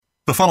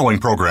The following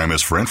program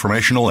is for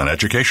informational and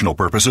educational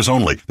purposes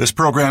only. This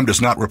program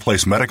does not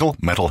replace medical,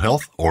 mental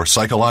health, or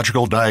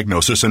psychological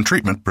diagnosis and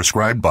treatment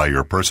prescribed by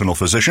your personal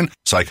physician,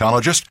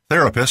 psychologist,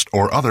 therapist,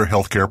 or other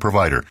healthcare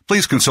provider.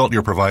 Please consult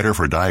your provider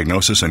for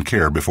diagnosis and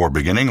care before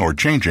beginning or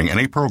changing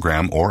any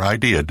program or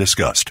idea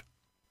discussed.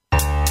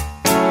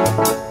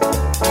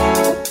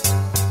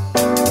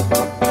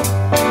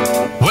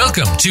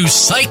 Welcome to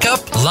Psych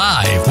Up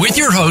Live with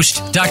your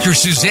host, Dr.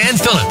 Suzanne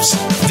Phillips.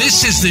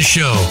 This is the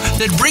show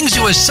that brings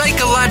you a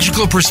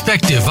psychological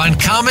perspective on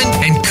common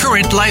and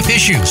current life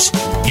issues.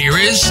 Here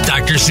is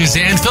Dr.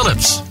 Suzanne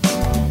Phillips.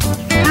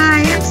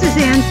 Hi, I'm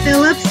Suzanne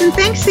Phillips, and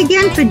thanks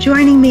again for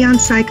joining me on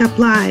Psych Up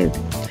Live.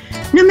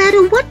 No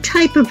matter what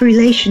type of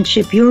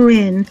relationship you're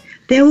in,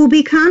 there will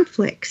be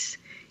conflicts.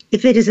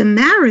 If it is a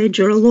marriage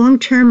or a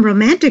long-term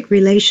romantic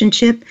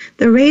relationship,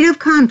 the rate of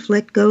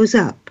conflict goes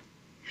up.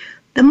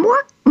 The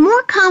more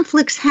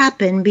conflicts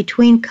happen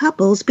between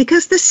couples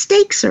because the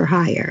stakes are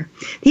higher,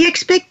 the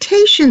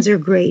expectations are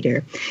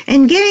greater,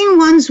 and getting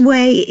one's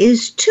way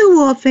is too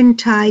often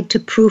tied to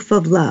proof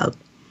of love.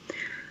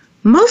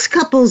 Most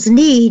couples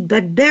need,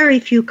 but very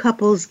few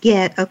couples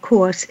get, a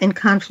course in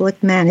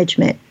conflict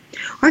management.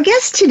 Our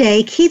guest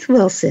today, Keith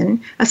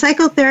Wilson, a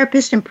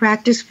psychotherapist in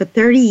practice for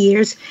 30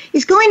 years,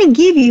 is going to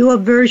give you a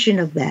version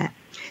of that.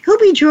 He'll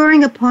be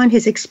drawing upon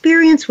his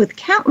experience with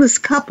countless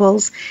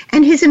couples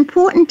and his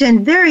important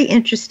and very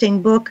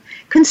interesting book,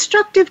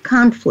 Constructive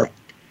Conflict,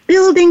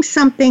 Building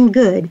Something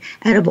Good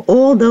Out of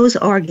All Those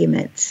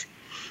Arguments.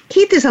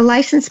 Keith is a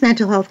licensed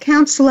mental health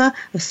counselor,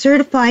 a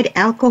certified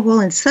alcohol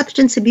and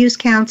substance abuse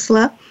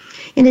counselor.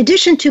 In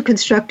addition to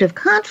Constructive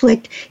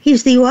Conflict,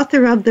 he's the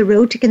author of The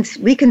Road to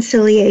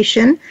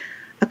Reconciliation,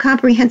 a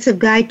comprehensive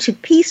guide to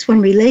peace when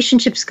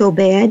relationships go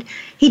bad.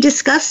 He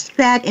discussed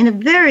that in a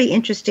very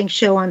interesting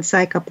show on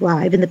Psych Up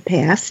Live in the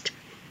past.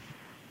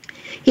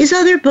 His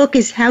other book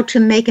is How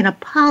to Make an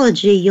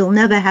Apology You'll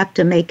Never Have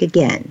to Make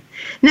Again.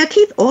 Now,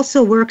 Keith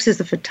also works as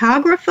a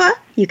photographer.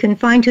 You can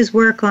find his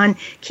work on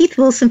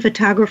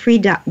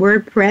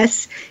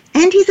keithwilsonphotography.wordpress,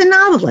 and he's a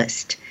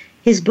novelist.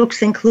 His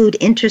books include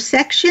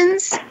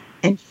Intersections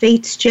and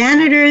Fate's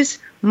Janitors,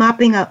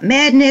 Mopping Up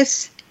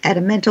Madness at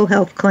a mental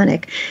health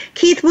clinic.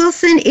 Keith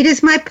Wilson, it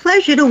is my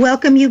pleasure to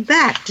welcome you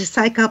back to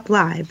Psych Up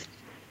Live.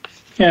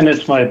 And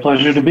it's my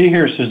pleasure to be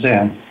here,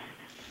 Suzanne.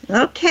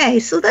 Okay,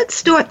 so let's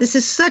start. This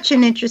is such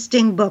an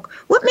interesting book.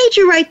 What made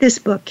you write this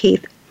book,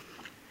 Keith?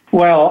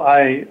 Well,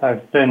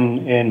 I've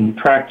been in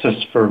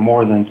practice for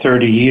more than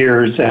 30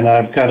 years, and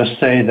I've got to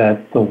say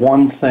that the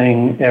one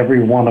thing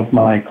every one of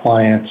my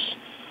clients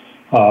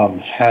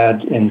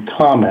had in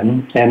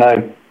common, and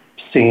I've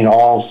seen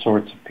all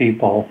sorts of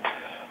people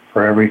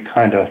for every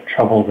kind of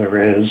trouble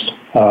there is.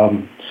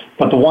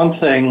 But the one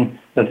thing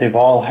that they've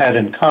all had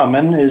in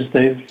common is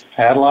they've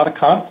had a lot of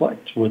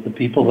conflict with the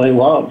people they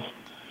love.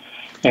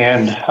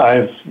 And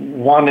I've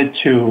wanted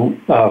to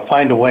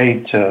find a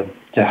way to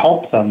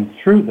help them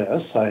through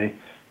this. I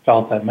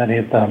felt that many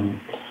of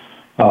them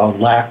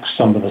lack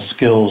some of the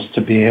skills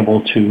to be able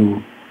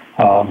to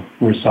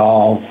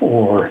resolve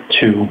or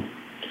to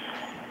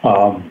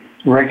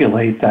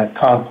regulate that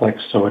conflict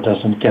so it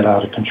doesn't get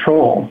out of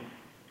control.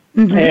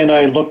 Mm-hmm. And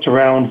I looked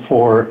around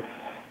for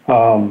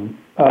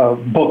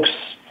books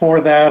for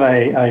that.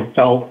 I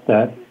felt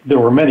that there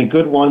were many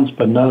good ones,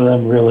 but none of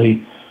them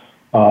really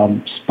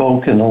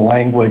spoke in a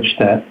language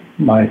that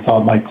I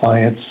thought my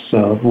clients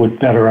would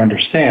better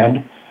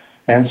understand.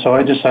 And so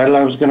I decided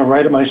I was going to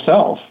write it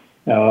myself,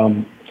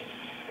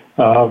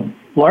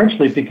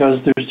 largely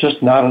because there's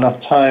just not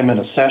enough time in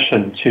a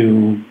session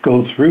to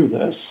go through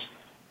this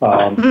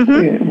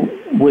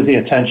with the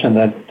attention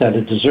that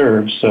it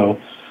deserves. So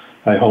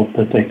I hope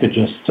that they could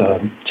just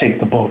take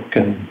the book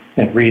and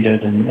read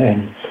it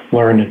and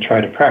learn and try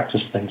to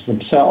practice things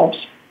themselves.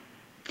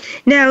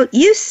 Now,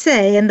 you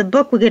say, in the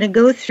book we're going to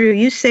go through,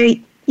 you say,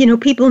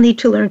 people need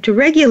to learn to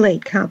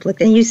regulate conflict.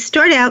 And you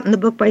start out in the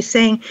book by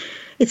saying,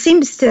 it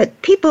seems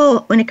that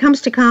people, when it comes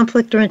to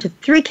conflict, are into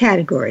three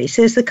categories.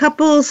 There's the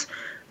couples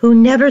who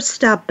never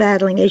stop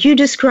battling. As you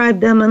describe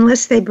them,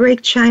 unless they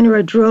break china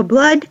or draw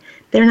blood,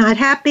 they're not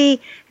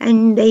happy,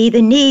 and they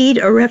either need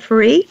a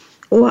referee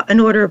or an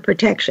order of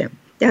protection.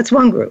 That's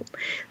one group.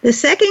 The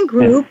second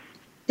group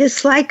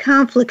dislike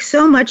conflict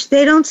so much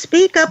they don't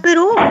speak up at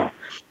all.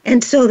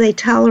 And so they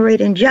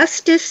tolerate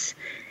injustice,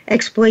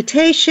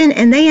 exploitation,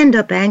 and they end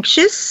up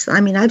anxious.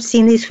 I mean, I've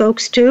seen these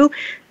folks too,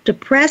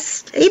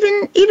 depressed,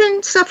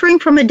 even suffering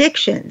from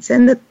addictions.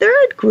 And the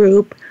third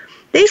group,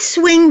 they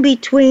swing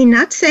between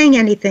not saying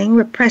anything,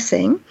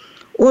 repressing,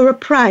 or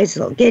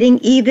reprisal, getting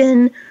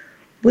even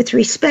with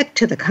respect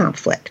to the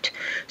conflict.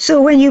 So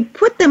when you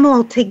put them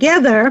all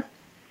together,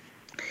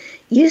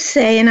 you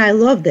say, and I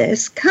love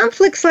this,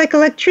 conflict's like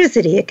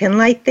electricity. It can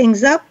light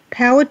things up,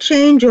 power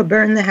change, or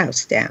burn the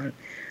house down.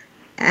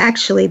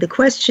 Actually, the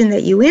question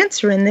that you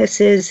answer in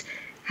this is,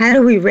 how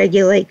do we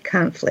regulate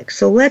conflict?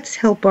 So let's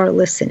help our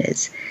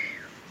listeners.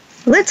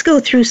 Let's go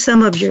through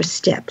some of your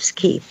steps,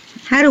 Keith.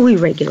 How do we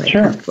regulate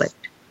conflict?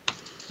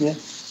 Yeah.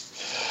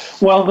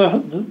 Well,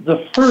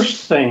 the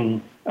first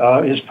thing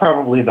is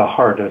probably the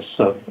hardest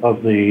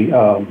of the,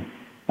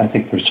 I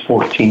think there's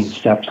 14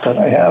 steps that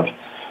I have.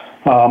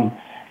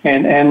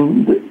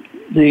 And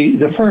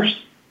the first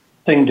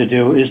thing to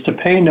do is to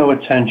pay no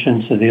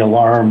attention to the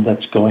alarm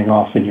that's going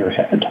off in your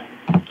head.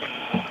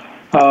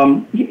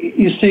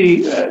 You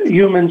see,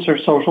 humans are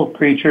social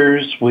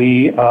creatures.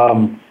 We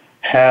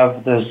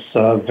have this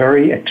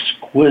very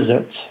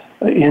exquisite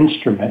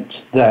instrument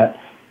that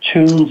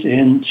tunes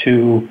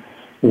into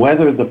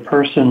whether the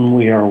person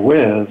we are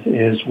with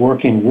is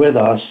working with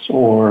us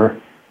or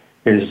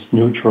is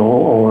neutral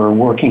or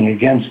working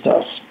against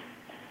us.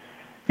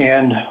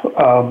 And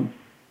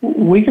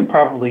we could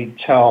probably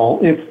tell,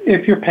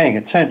 if you're paying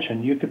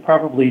attention, you could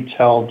probably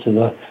tell to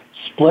the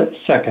split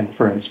second,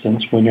 for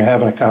instance, when you're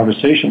having a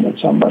conversation with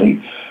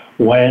somebody,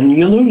 when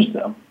you lose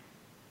them.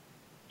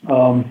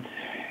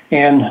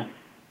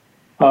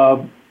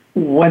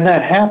 When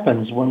that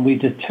happens, when we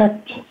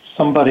detect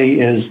somebody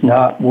is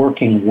not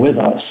working with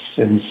us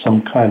in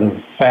some kind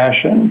of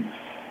fashion,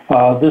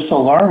 this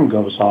alarm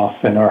goes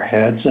off in our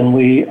heads, and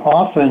we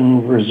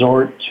often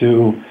resort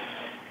to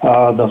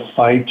the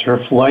fight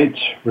or flight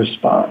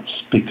response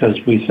because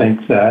we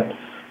think that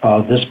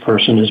this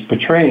person is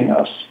betraying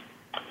us.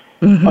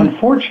 Mm-hmm.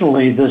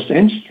 Unfortunately, this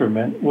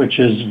instrument, which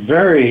is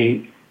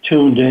very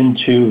tuned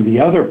into the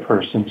other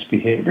person's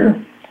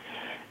behavior,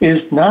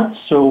 is not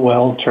so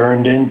well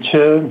turned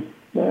into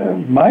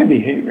my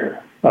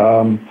behavior.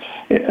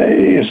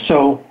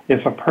 So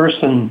if a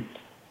person,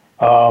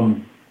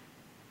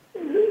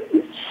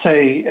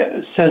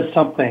 says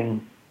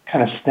something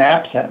kind of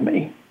snaps at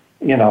me,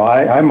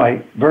 I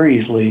might very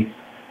easily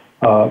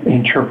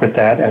interpret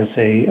that as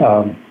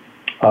a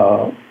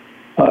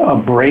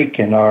break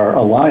in our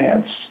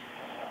alliance.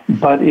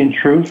 But in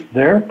truth,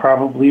 they're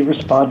probably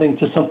responding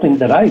to something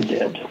that I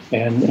did,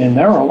 and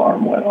their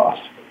alarm went off.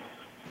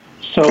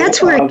 So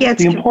that's where it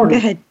gets important. Go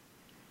ahead.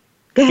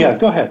 Yeah,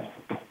 go ahead.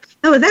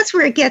 Oh, that's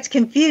where it gets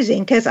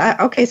confusing because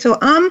so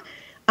I'm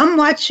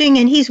watching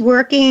and he's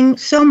working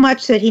so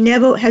much that he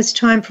never has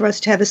time for us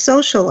to have a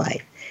social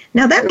life.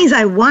 Now that means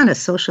I want a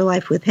social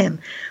life with him.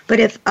 But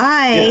if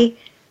my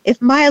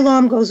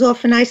alarm goes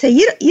off and I say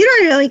you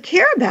don't really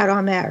care about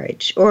our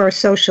marriage or our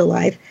social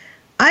life,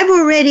 I've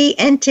already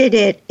entered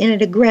it in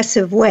an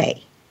aggressive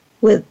way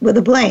with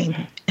a blame.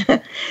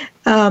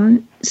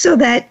 So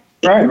that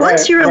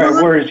once your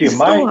alarm whereas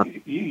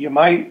you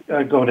might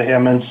go to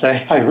him and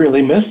say, "I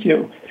really miss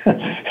you,"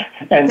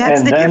 and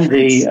then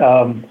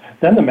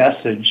the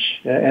message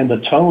and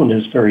the tone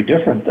is very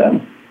different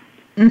then.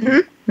 Mm-hmm.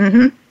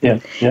 Mm-hmm. Yeah.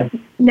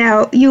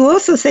 Now you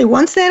also say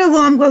once that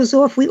alarm goes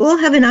off, we all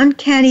have an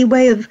uncanny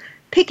way of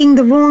picking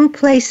the wrong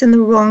place and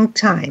the wrong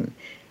time.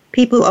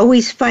 People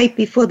always fight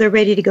before they're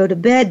ready to go to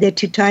bed. They're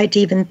too tired to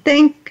even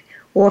think,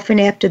 often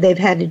after they've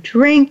had a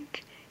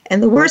drink.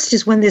 And the worst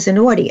is when there's an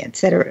audience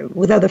that are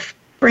with other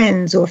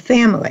friends or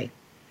family.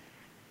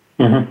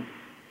 Mm-hmm.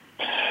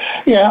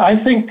 Yeah, I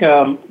think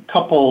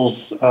couples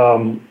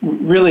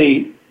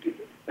really,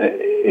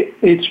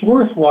 it's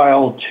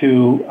worthwhile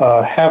to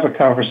have a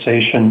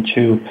conversation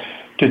to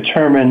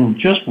determine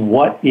just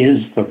what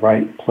is the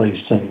right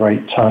place and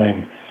right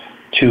time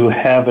to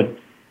have a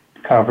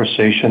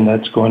conversation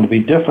that's going to be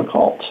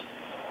difficult.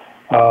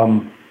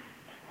 A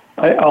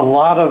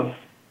lot of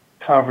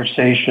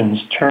conversations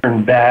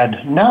turn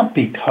bad not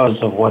because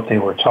of what they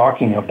were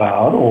talking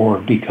about or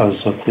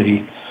because of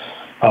the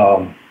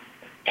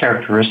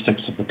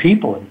characteristics of the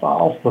people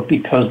involved, but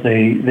because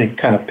they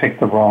kind of pick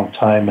the wrong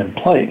time and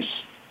place.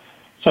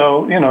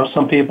 So,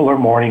 some people are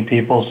morning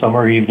people, some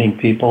are evening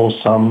people,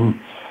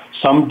 some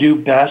do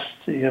best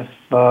if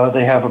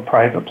they have a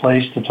private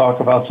place to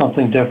talk about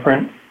something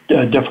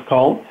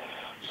difficult.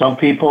 Some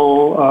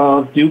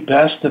people do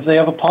best if they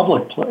have a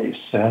public place,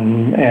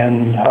 and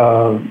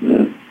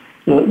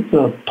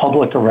the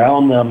public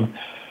around them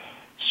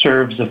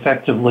serves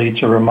effectively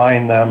to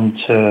remind them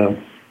to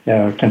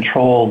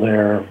control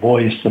their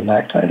voice and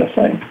that kind of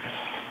thing.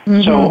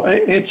 Mm-hmm. So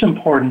it's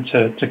important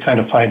to kind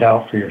of find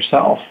out for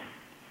yourself.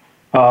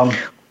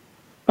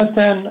 But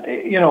then,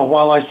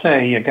 while I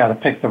say you got to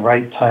pick the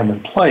right time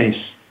and place,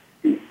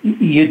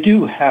 you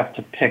do have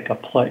to pick a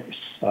place.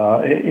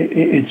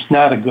 It's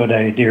not a good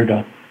idea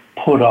to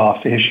put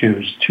off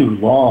issues too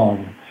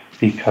long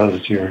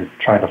because you're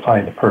trying to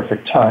find the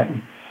perfect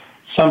time.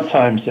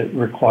 Sometimes it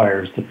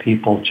requires the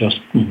people just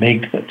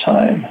make the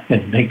time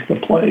and make the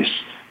place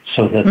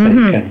so that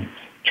mm-hmm. they can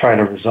try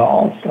to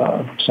resolve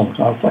some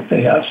conflict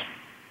they have.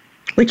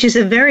 Which is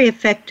a very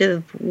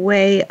effective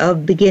way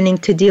of beginning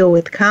to deal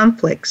with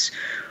conflicts.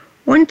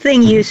 One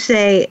thing you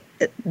say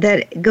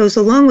that goes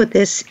along with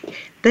this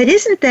that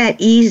isn't that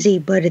easy,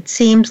 but it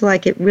seems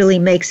like it really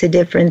makes a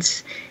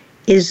difference,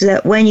 is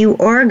that when you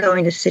are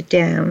going to sit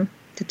down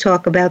to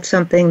talk about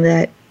something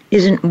that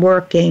isn't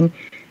working,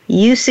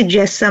 you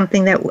suggest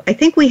something that I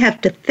think we have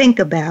to think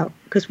about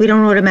because we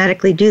don't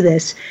automatically do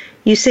this.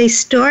 You say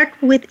start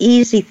with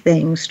easy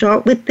things.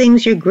 Start with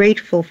things you're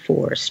grateful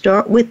for.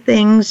 Start with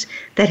things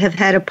that have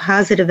had a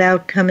positive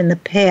outcome in the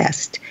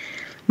past.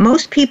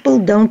 Most people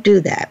don't do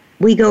that.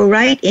 We go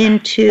right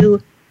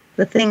into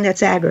the thing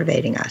that's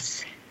aggravating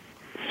us.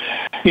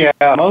 Yeah,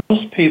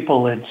 most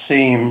people, it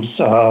seems,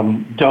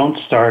 don't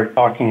start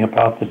talking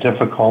about the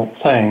difficult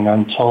thing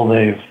until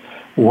they've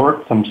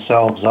worked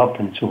themselves up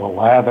into a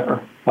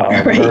lather,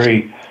 Right.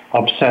 very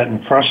upset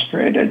and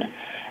frustrated.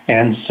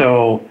 And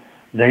so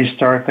they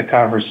start the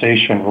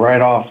conversation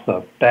right off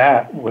the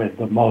bat with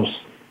the most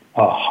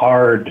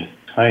hard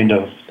kind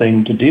of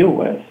thing to deal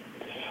with.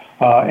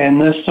 And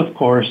this, of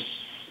course,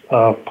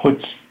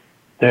 puts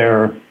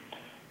their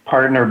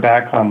partner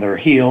back on their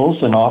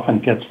heels and often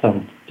gets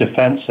them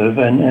defensive,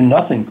 and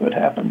nothing good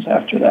happens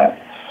after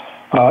that.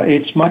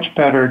 It's much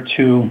better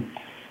to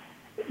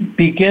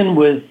begin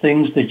with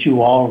things that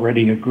you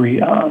already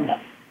agree on.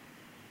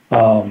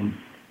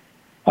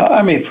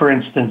 I mean, for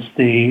instance,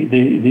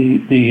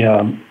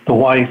 the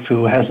wife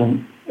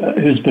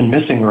who's been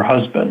missing her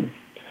husband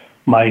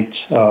might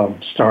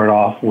start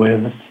off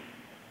with,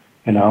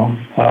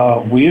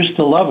 we used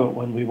to love it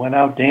when we went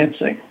out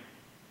dancing,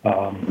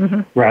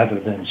 rather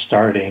than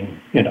starting,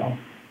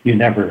 you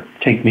never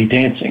take me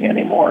dancing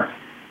anymore.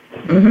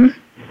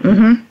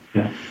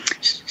 Yeah.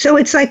 So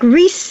it's like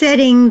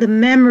resetting the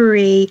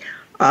memory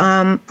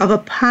of a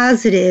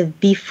positive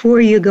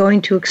before you're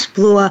going to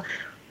explore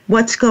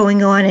what's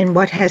going on and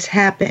what has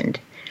happened.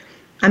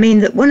 I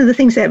mean, one of the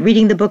things that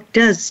reading the book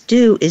does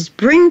do is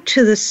bring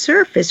to the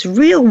surface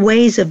real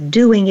ways of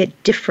doing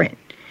it different.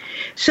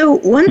 So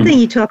one thing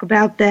you talk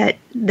about that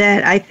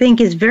I think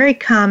is very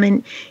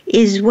common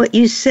is what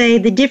you say,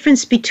 the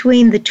difference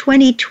between the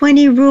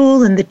 20-20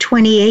 rule and the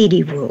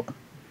 20-80 rule.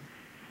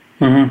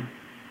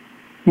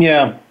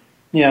 Yeah.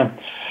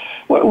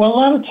 Well, a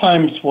lot of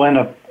times when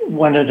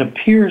it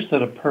appears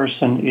that a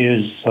person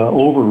is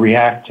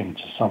overreacting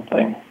to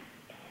something,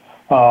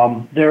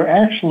 they're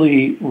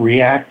actually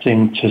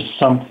reacting to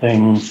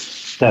something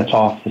that's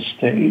off the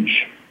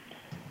stage.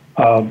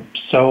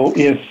 So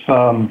if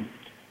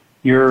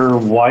your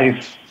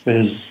wife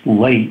is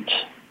late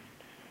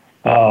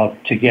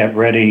to get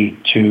ready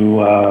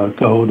to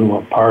go to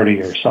a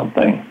party or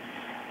something,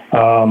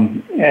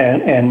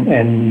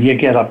 and you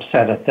get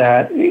upset at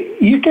that,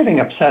 you're getting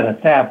upset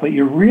at that, but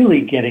you're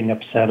really getting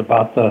upset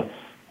about the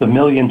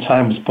million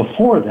times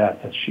before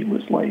that she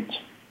was late.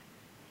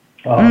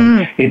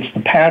 It's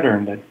the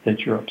pattern that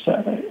you're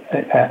upset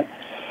at.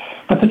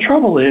 But the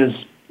trouble is,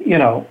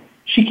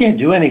 she can't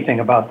do anything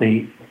about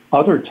the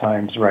other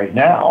times right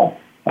now.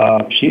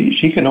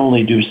 She can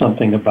only do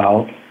something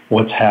about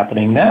what's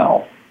happening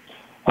now.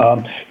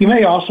 You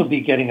may also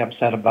be getting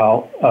upset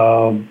about,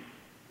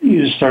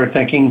 you start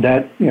thinking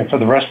that for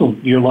the rest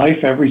of your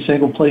life, every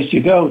single place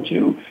you go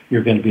to,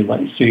 you're going to be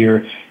late. So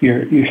you're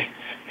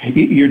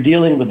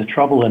dealing with the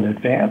trouble in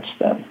advance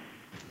then.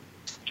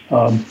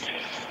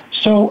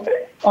 So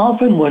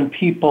often when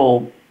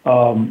people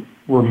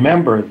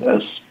remember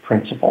this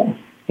principle,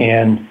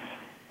 and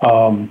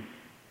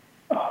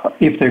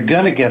if they're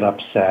going to get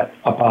upset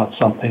about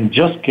something,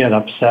 just get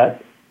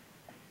upset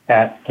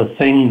at the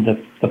thing that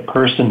the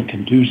person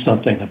can do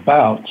something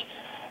about,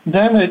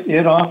 then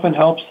it often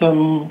helps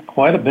them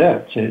quite a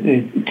bit.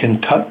 It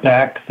can cut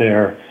back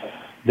their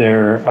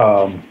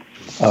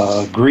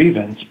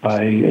grievance by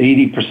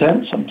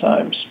 80%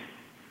 sometimes.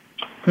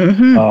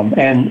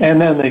 And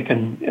then they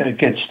can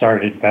get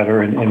started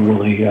better and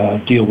really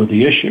deal with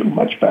the issue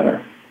much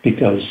better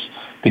because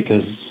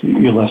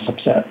you're less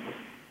upset.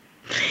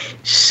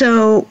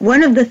 So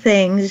one of the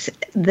things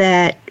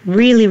that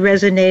really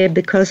resonated,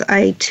 because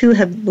I too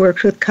have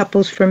worked with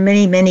couples for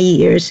many, many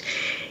years,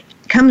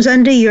 comes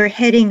under your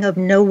heading of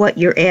know what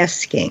you're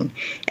asking.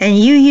 And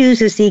you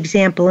use as the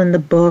example in the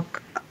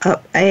book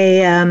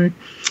a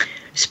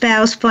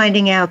spouse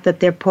finding out that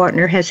their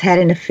partner has had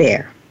an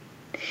affair.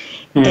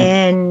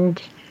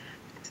 And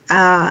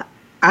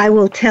I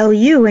will tell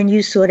you, and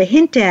you sort of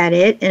hint at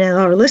it, and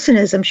our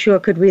listeners I'm sure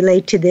could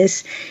relate to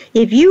this,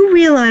 if you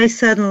realize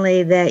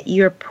suddenly that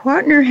your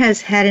partner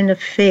has had an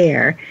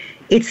affair,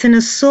 it's an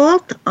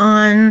assault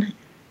on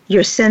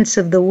your sense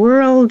of the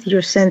world,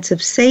 your sense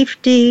of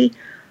safety.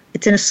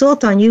 It's an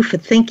assault on you for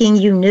thinking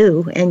you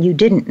knew and you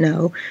didn't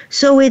know.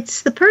 So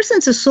it's the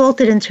person's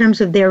assaulted in terms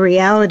of their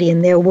reality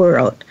and their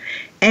world.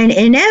 And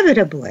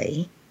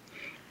inevitably,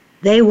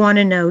 they want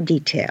to know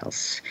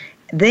details.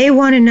 They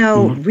want to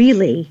know,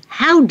 really,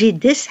 how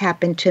did this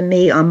happen to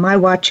me on my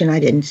watch and I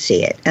didn't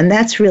see it? And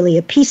that's really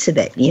a piece of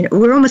it.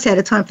 We're almost out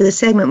of time for the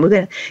segment. We're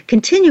going to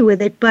continue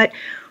with it. But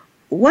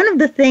one of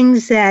the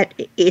things that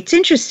it's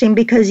interesting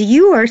because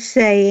you are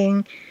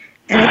saying,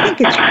 and I think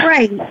it's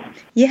right,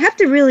 you have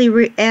to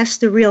really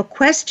ask the real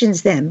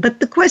questions then. But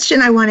the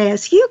question I want to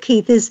ask you,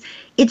 Keith, is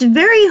it's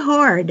very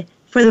hard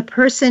for the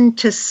person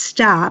to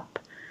stop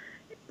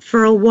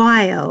for a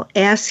while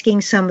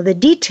asking some of the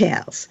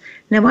details.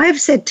 Now,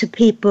 I've said to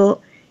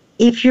people,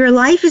 if your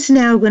life is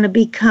now going to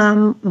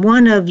become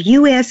one of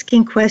you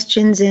asking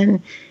questions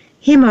and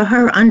him or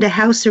her under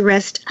house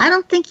arrest, I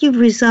don't think you've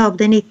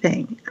resolved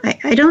anything.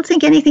 I don't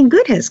think anything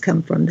good has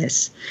come from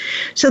this.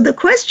 So the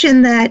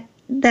question that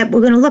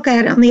we're going to look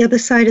at on the other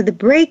side of the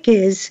break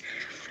is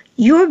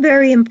your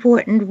very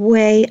important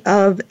way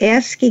of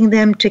asking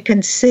them to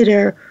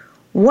consider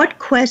what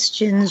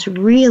questions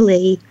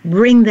really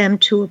bring them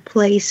to a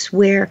place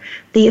where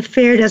the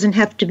affair doesn't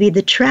have to be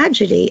the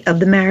tragedy of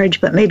the marriage,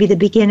 but maybe the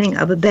beginning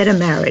of a better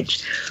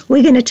marriage.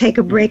 We're going to take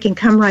a break and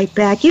come right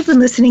back. You've been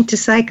listening to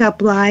Psych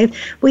Up Live.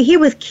 We're here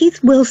with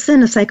Keith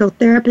Wilson, a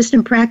psychotherapist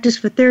in practice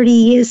for 30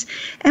 years,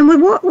 and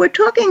we're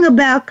talking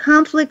about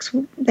conflicts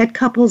that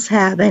couples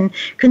have and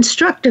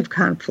constructive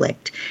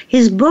conflict.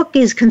 His book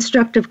is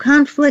Constructive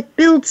Conflict,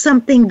 Build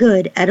Something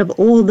Good Out of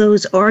All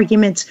Those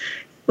Arguments.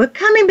 We're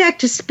coming back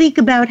to speak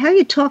about how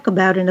you talk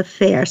about an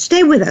affair.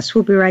 Stay with us.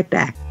 We'll be right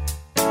back.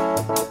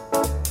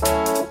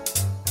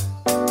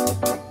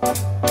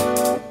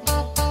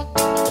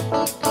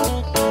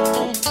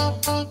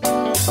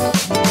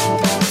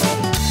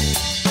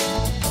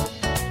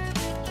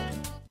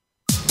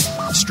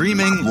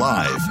 Streaming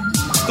live,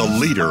 the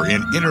leader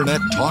in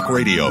Internet talk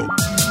radio,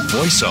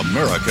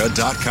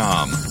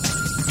 voiceamerica.com.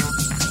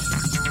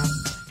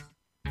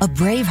 A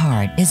brave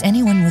heart is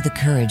anyone with the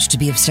courage to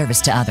be of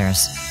service to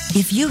others.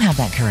 If you have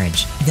that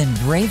courage, then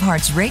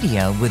Bravehearts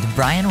Radio with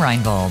Brian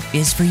Reinbold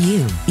is for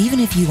you.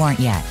 Even if you aren't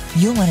yet,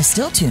 you'll want to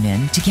still tune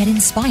in to get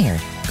inspired,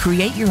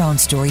 create your own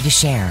story to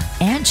share,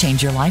 and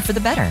change your life for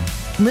the better.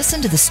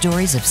 Listen to the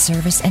stories of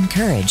service and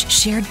courage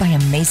shared by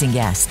amazing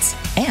guests,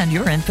 and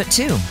your input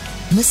too.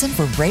 Listen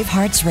for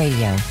Bravehearts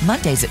Radio,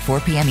 Mondays at 4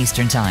 p.m.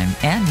 Eastern Time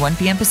and 1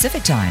 p.m.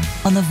 Pacific Time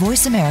on the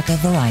Voice America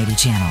Variety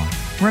Channel.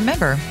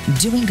 Remember,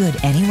 doing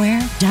good anywhere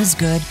does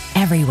good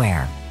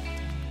everywhere.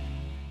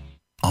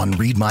 On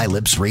Read My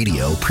Lips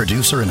Radio,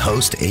 producer and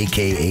host,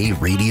 a.k.a.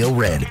 Radio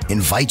Red,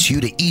 invites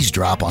you to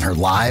eavesdrop on her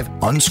live,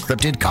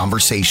 unscripted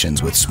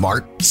conversations with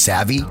smart,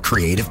 savvy,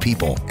 creative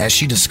people as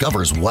she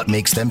discovers what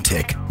makes them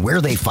tick,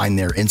 where they find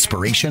their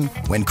inspiration,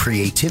 when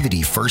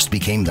creativity first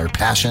became their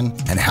passion,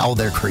 and how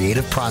their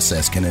creative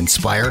process can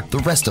inspire the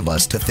rest of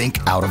us to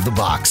think out of the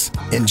box.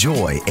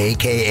 Enjoy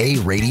a.k.a.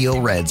 Radio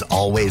Red's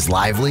always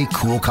lively,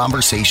 cool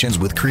conversations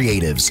with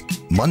creatives.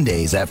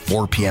 Mondays at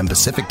 4 p.m.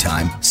 Pacific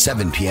Time,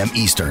 7 p.m.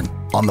 Eastern.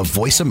 On the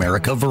Voice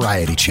America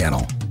Variety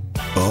Channel.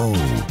 Oh,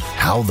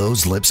 how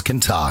those lips can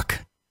talk.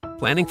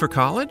 Planning for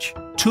college?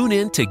 Tune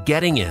in to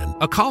Getting In,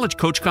 a college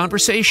coach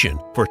conversation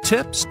for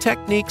tips,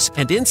 techniques,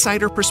 and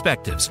insider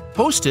perspectives.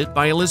 Hosted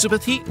by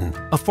Elizabeth Heaton,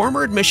 a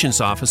former admissions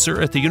officer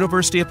at the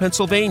University of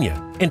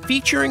Pennsylvania, and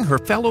featuring her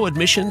fellow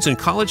admissions and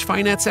college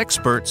finance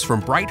experts from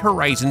Bright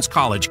Horizons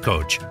College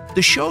Coach.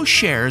 The show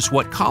shares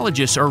what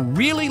colleges are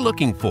really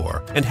looking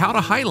for and how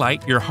to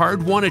highlight your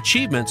hard-won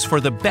achievements for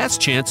the best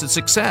chance at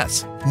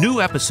success.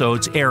 New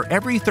episodes air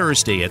every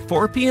Thursday at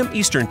 4 p.m.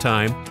 Eastern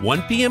Time,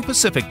 1 p.m.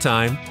 Pacific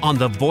Time on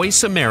the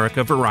Voice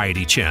America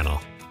Variety Channel.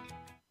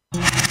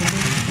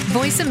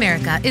 Voice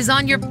America is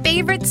on your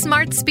favorite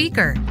smart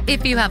speaker.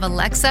 If you have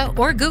Alexa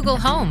or Google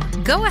Home,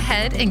 go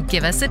ahead and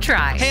give us a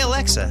try. Hey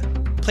Alexa,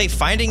 play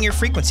Finding Your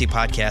Frequency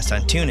podcast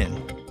on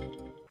TuneIn.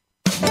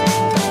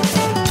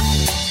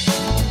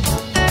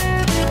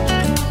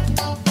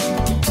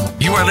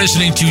 You are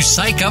listening to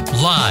Psych Up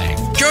Live.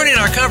 Join in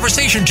our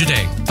conversation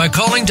today by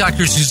calling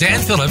Dr. Suzanne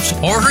Phillips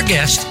or her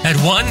guest at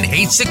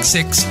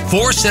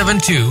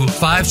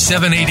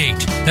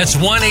 1-866-472-5788. That's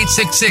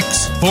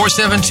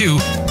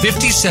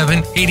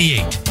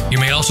 1-866-472-5788. You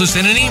may also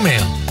send an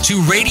email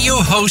to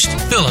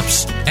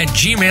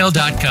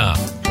radiohostphillips@gmail.com.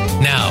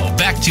 Now,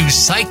 back to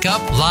Psych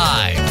Up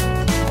Live.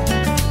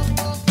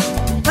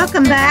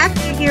 Welcome back.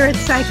 Here at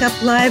Psych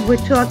Up Live, we're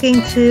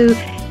talking to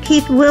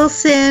Keith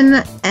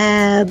Wilson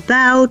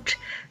about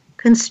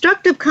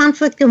constructive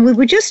conflict, and we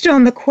were just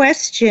on the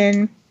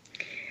question,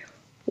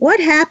 what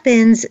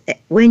happens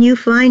when you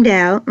find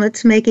out,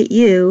 let's make it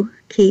you,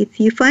 Keith,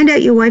 you find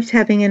out your wife's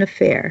having an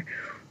affair.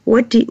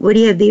 What do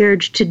you have the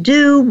urge to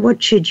do?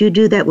 What should you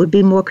do that would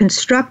be more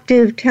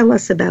constructive? Tell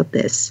us about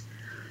this.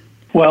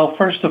 Well,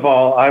 first of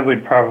all, I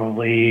would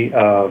probably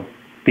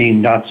be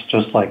nuts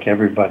just like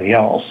everybody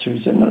else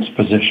who's in this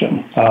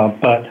position.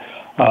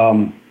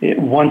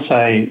 Once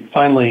I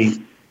finally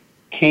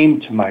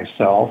came to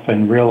myself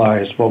and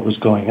realized what was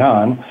going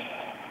on,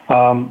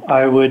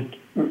 I would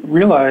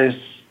realize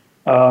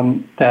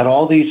that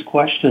all these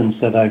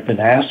questions that I've been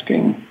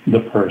asking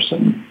the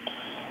person,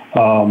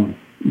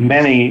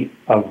 many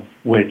of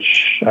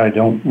which I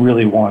don't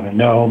really want to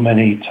know,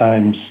 many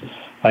times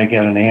I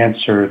get an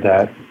answer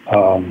that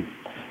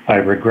I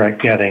regret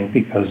getting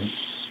because,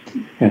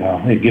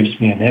 it gives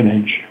me an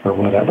image or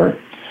whatever.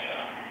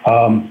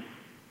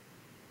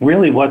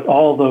 Really what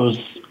all those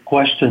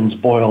questions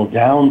boil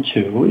down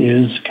to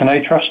is, can I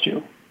trust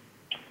you?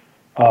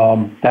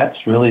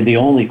 That's really the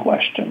only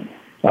question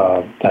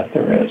that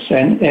there is.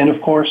 And of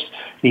course,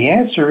 the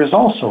answer is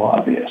also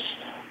obvious.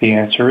 The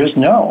answer is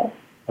no,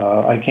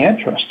 I can't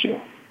trust you.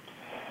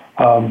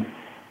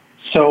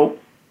 So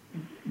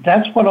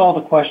that's what all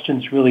the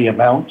questions really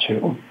amount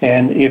to.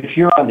 And if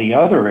you're on the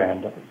other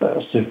end of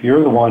this, if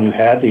you're the one who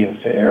had the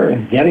affair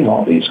and getting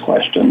all these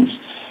questions,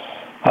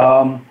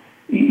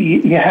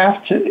 you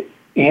have to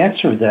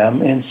answer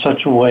them in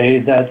such a way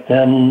that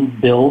then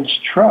builds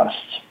trust.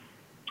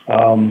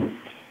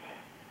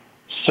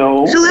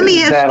 So let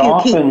me ask you,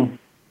 Keith.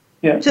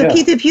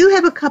 Keith, if you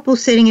have a couple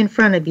sitting in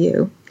front of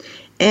you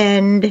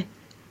And,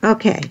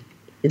 okay,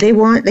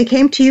 they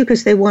came to you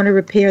because they want to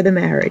repair the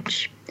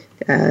marriage.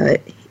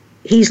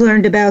 He's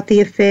learned about the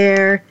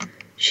affair.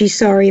 She's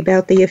sorry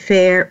about the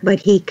affair, but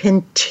he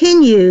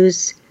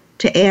continues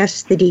to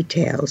ask the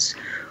details.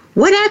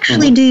 What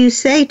actually do you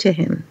say to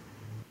him?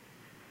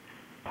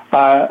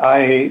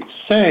 I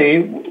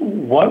say,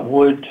 what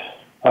would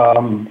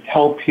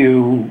help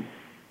you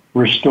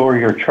restore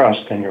your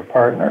trust in your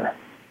partner?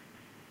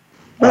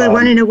 Well, I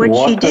want to know what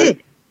she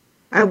did.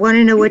 I want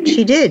to know what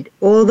she did.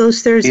 All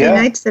those Thursday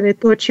nights that I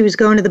thought she was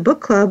going to the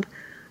book club,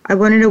 I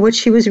want to know what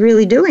she was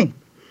really doing.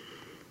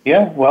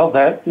 Yeah, well,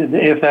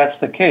 if that's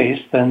the case,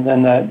 then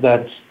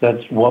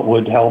that's what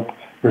would help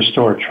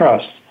restore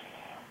trust.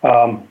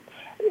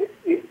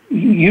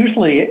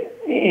 Usually,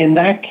 in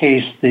that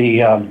case,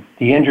 the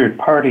injured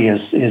party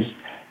is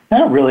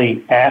not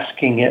really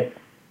asking it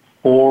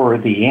for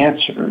the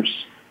answers.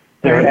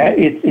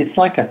 It's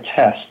like a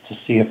test to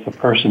see if the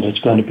person is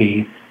going to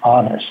be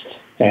honest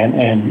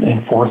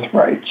and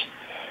forthright.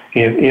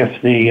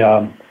 If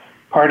the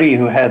party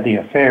who had the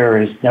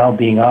affair is now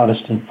being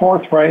honest and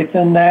forthright,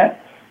 then that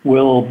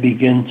will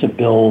begin to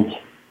build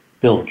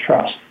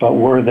trust. But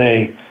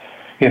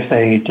if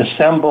they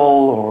dissemble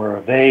or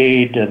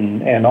evade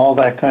and all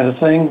that kind of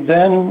thing,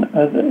 then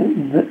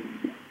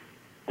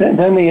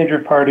the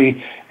injured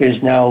party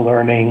is now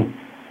learning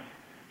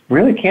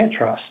really can't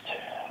trust.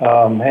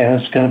 And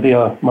it's going to be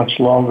a much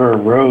longer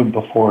road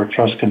before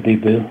trust can be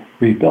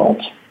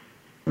rebuilt.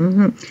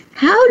 Mm-hmm.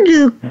 How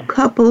do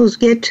couples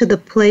get to the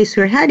place,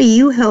 or how do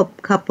you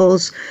help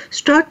couples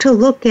start to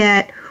look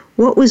at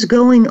what was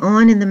going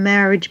on in the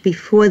marriage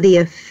before the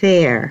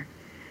affair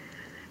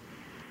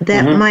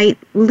that might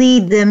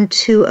lead them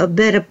to a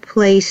better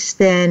place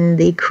than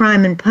the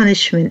crime and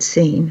punishment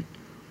scene?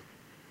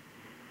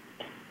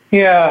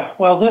 Yeah,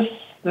 well, this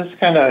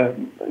kind of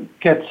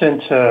gets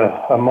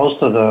into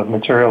most of the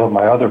material of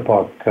my other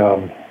book,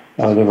 The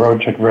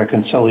Road to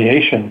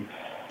Reconciliation.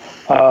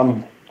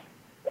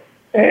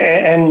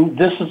 And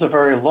this is a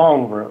very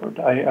long road.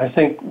 I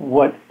think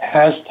what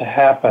has to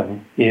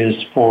happen is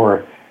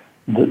for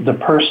the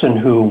person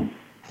who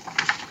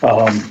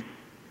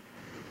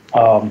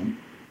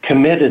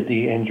committed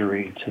the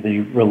injury to the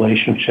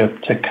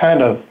relationship to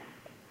kind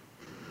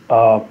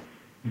of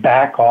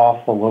back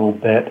off a little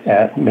bit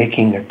at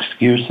making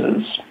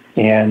excuses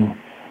and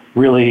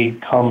really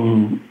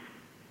come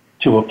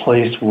to a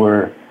place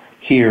where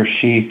he or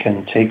she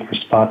can take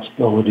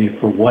responsibility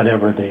for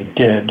whatever they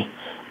did,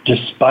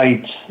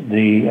 despite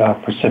the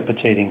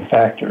precipitating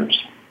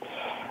factors.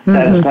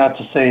 That is not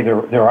to say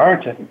there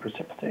aren't any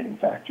precipitating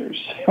factors,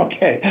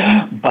 okay,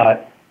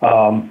 but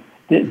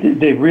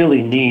they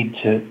really need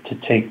to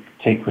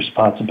take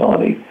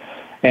responsibility.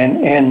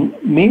 And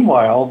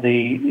meanwhile,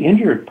 the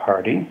injured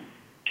party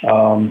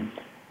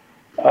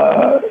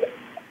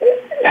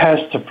has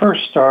to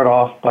first start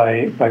off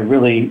by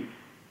really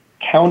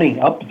counting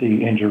up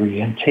the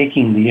injury and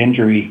taking the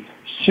injury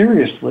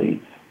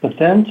seriously, but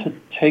then to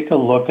take a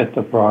look at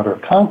the broader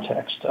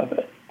context of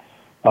it,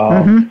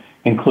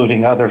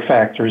 including other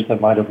factors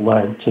that might have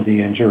led to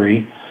the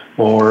injury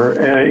or,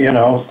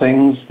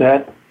 things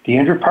that the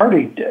injured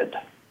party did.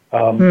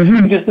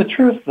 Because the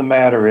truth of the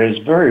matter is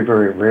very,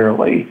 very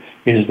rarely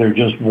is there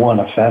just one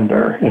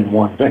offender and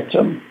one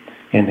victim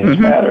in these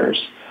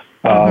matters.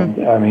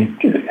 I mean,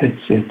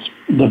 it's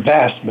the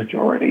vast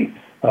majority.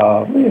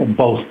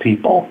 Both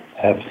people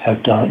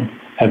have done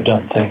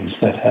things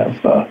that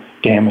have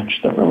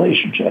damaged the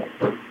relationship.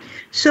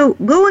 So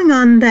going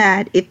on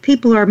that, if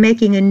people are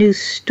making a new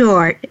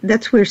start,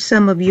 that's where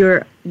some of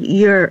your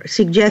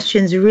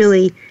suggestions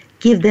really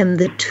give them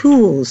the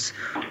tools.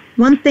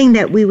 One thing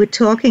that we were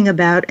talking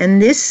about,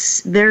 and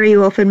this very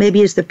often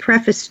maybe is the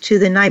preface to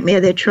the nightmare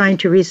they're trying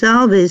to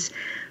resolve, is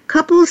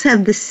couples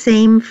have the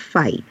same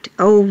fight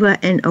over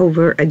and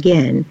over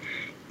again,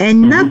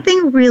 and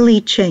nothing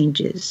really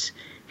changes.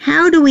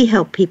 How do we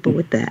help people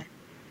with that?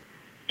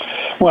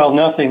 Well,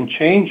 nothing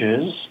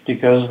changes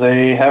because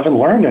they haven't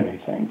learned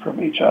anything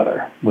from each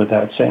other with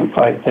that same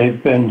fight.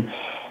 They've been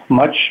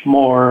much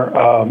more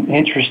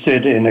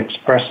interested in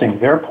expressing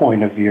their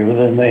point of view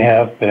than they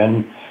have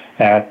been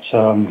at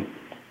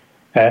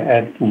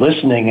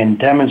listening and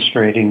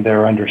demonstrating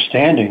their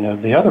understanding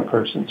of the other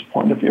person's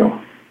point of view.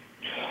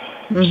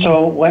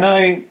 So when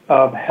I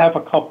have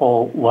a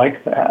couple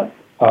like that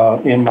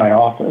in my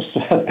office,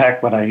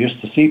 back when I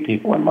used to see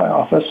people in my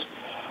office,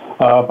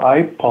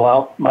 I pull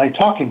out my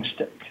talking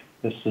stick.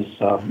 This is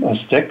a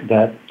stick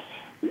that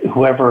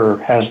whoever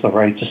has the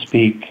right to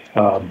speak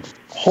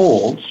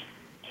holds.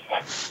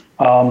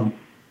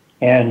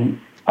 And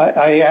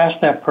I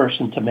ask that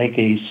person to make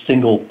a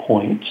single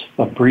point,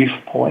 a brief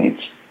point,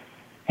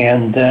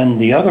 and then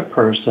the other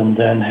person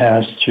then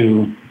has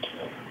to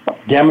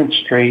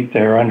demonstrate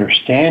their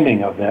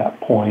understanding of that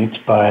point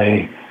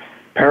by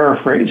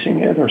paraphrasing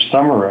it or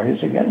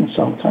summarizing it in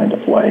some kind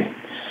of way.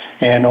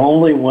 And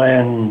only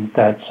when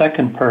that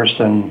second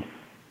person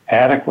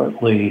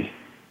adequately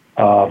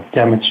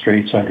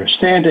demonstrates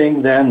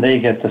understanding, then they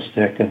get the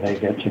stick and they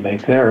get to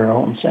make their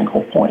own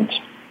single point.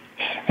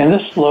 And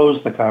this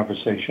slows the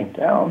conversation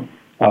down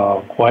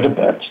quite a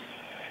bit.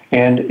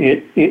 And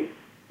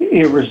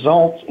it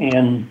results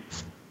in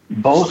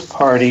both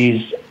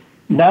parties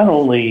not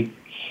only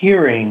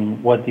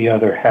hearing what the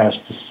other has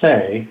to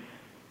say,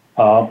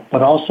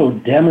 but also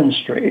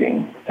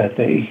demonstrating that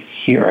they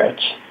hear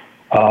it.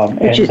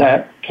 And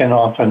that can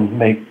often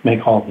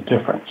make all the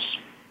difference.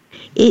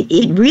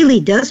 It really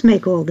does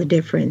make all the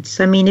difference.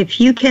 I mean, if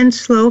you can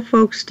slow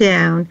folks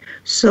down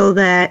so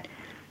that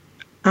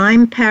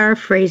I'm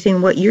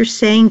paraphrasing what you're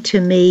saying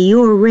to me,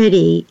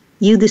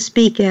 you, the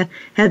speaker,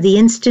 have the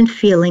instant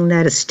feeling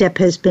that a step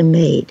has been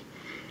made.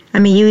 I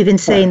mean, you even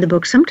say in the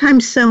book,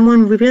 sometimes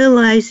someone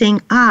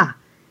realizing,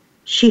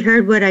 she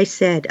heard what I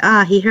said.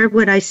 He heard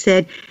what I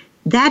said.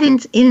 That in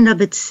and of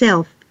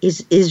itself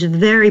is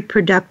very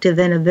productive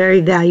and a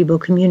very valuable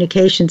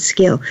communication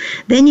skill.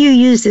 Then you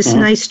use this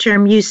nice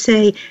term. You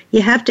say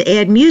you have to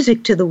add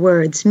music to the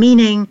words,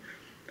 meaning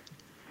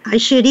I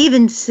should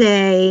even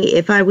say,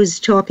 if I was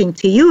talking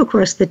to you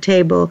across the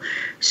table,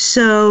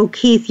 so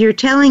Keith, you're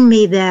telling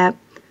me that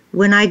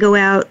when I go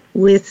out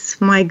with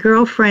my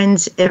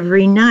girlfriends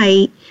every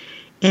night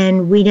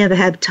and we never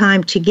have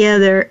time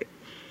together,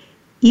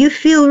 you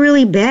feel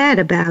really bad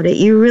about it.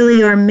 You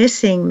really are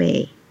missing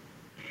me.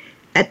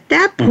 At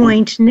that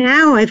point,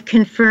 now I've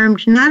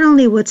confirmed not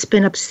only what's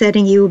been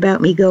upsetting you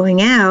about me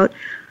going out,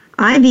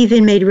 I've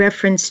even made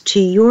reference to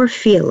your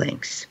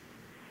feelings.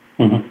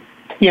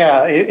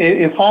 Yeah,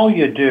 if all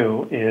you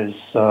do is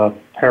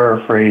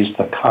paraphrase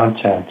the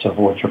content of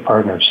what your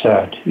partner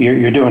said,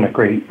 you're doing a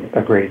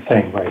great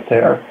thing right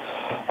there.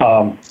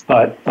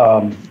 But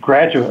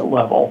graduate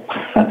level,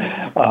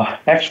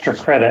 extra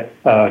credit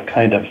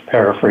kind of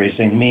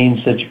paraphrasing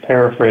means that you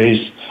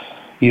paraphrase.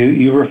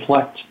 You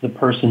reflect the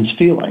person's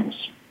feelings,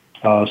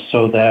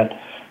 so that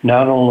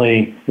not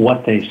only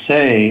what they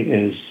say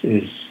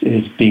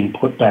is being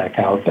put back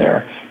out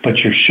there, but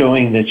you're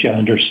showing that you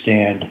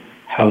understand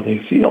how they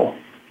feel.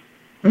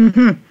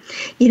 You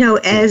know,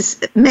 as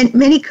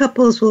many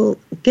couples will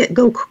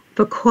go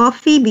for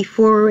coffee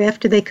before or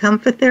after they come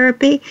for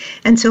therapy,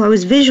 and so I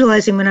was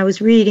visualizing when I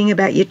was reading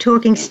about your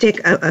talking stick,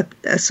 a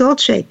salt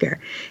shaker,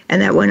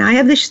 and that when I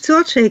have the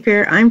salt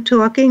shaker, I'm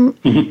talking,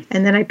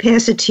 and then I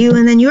pass it to you,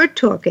 and then you're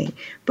talking.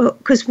 But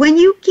because when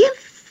you give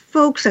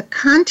folks a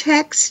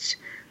context,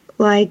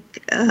 like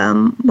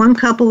one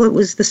couple, it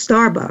was the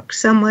Starbucks.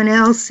 Someone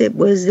else, it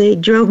was they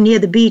drove near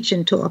the beach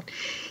and talked.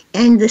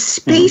 And the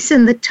space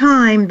and the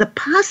time, the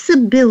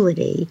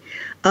possibility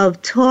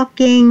of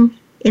talking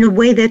in a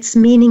way that's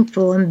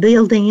meaningful and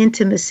building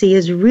intimacy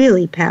is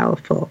really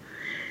powerful.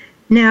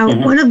 Now,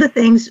 one of the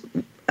things,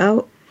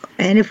 and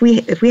if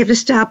we have to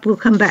stop, we'll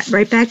come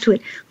right back to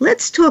it.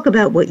 Let's talk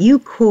about what you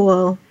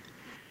call,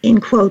 in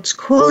quotes,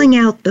 calling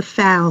out the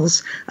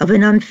fouls of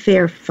an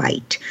unfair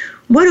fight.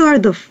 What are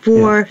the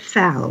four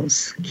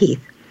fouls, Keith?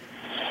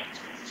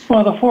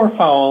 Well, the four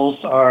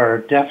fouls are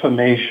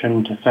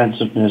defamation,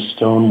 defensiveness,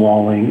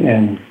 stonewalling,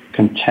 and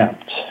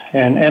contempt.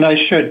 And I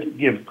should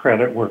give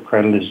credit where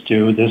credit is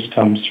due. This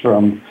comes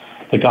from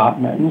the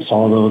Gottmans,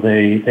 although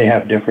they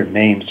have different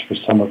names for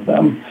some of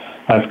them.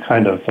 I've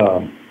kind of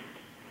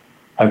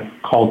I've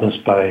called this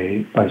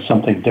by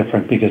something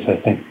different because I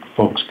think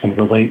folks can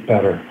relate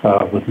better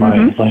with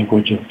my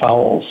language of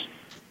fouls.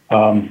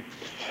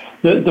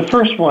 The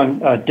first one,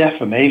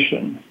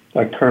 defamation,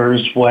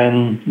 occurs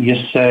when you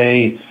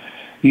say,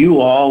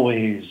 you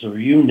always, or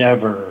you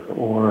never,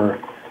 or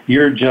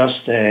you're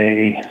just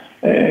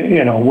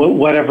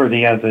whatever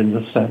the other in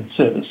the sense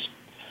is.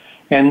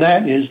 And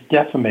that is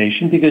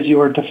defamation because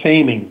you are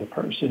defaming the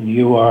person.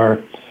 You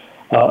are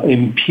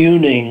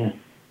impugning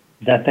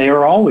that they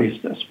are always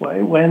this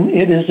way when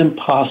it is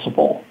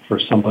impossible for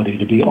somebody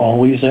to be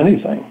always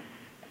anything,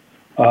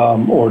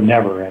 or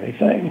never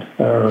anything,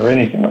 or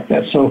anything like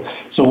that. So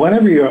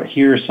whenever you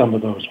hear some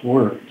of those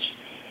words,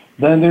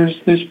 then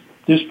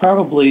there's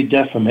probably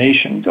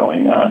defamation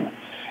going on,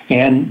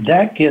 and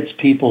that gets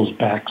people's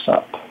backs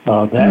up.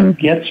 That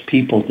gets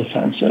people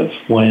defensive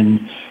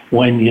when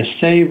you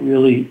say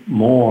really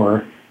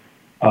more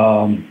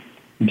than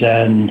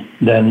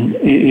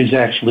is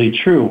actually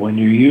true, when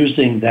you're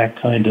using that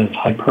kind of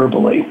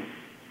hyperbole.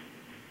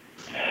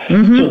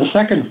 So the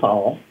second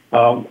foul,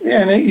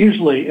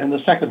 and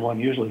the second one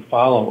usually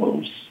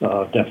follows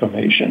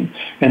defamation,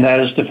 and that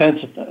is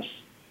defensiveness,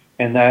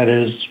 and that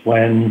is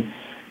when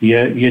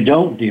you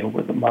don't deal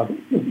with the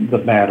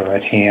matter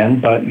at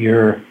hand, but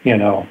you're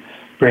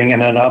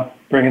bringing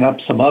up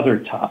some other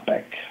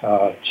topic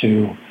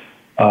to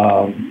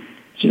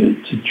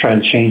try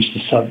to change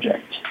the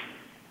subject,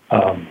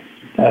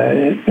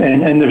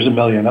 and there's a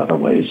million other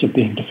ways of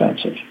being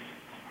defensive.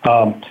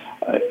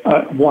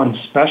 One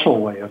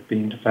special way of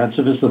being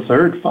defensive is the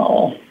third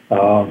foul,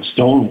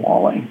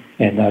 stonewalling,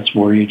 and that's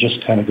where you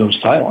just kind of go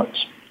silent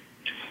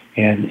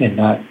and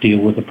not deal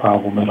with the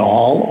problem at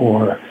all,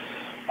 or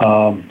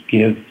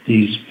give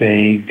these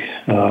vague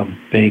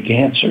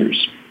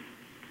answers.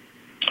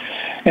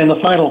 And the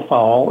final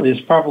foul is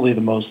probably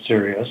the most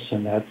serious,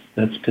 and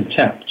that's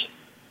contempt.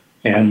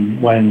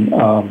 And when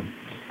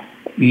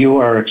you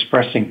are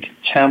expressing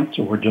contempt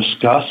or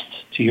disgust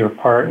to your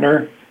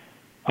partner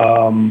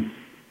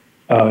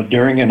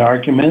during an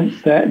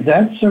argument,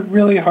 that's a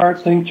really hard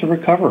thing to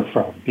recover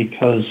from,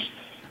 because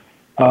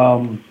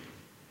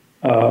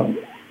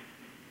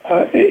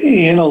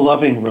in a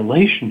loving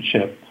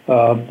relationship,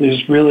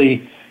 there's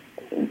really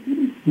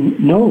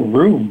no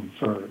room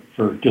for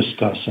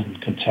disgust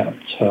and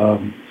contempt.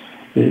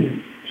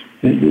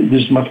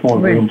 There's much more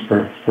room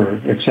for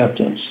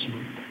acceptance.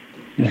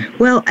 Yeah.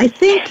 Well, I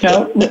think...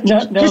 Now,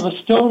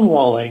 the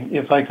stonewalling,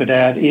 if I could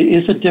add,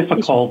 is a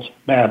difficult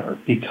matter,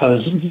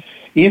 because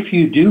if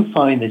you do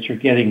find that you're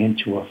getting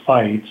into a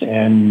fight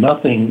and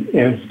nothing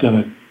is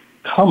going to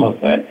come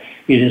of it,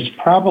 it is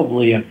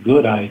probably a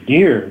good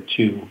idea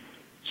to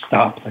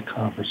stop the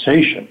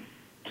conversation.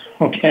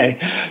 Okay?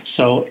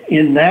 So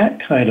in that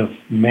kind of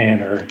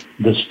manner,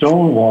 the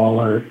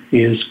stonewaller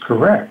is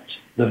correct.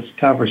 The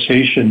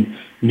conversation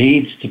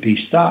needs to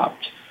be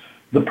stopped.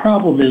 The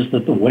problem is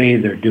that the way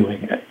they're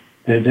doing it,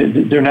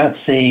 they're not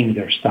saying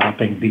they're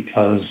stopping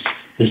because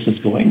this is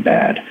going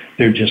bad.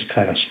 They're just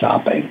kind of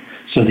stopping.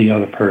 So the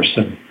other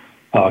person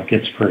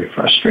gets very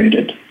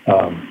frustrated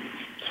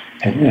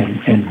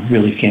and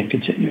really can't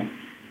continue.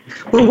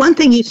 Well, one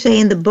thing you say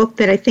in the book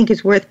that I think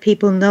is worth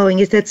people knowing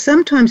is that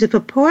sometimes if a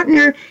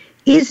partner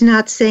is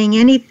not saying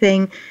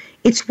anything,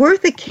 it's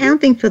worth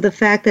accounting for the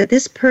fact that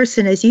this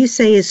person, as you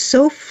say, is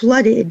so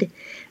flooded,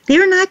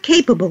 they're not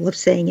capable of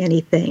saying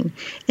anything.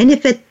 And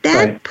if at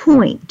that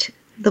point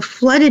the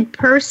flooded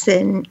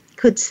person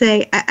could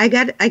say, I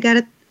got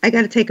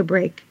to take a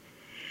break,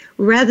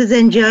 rather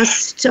than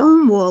just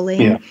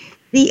stonewalling,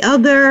 the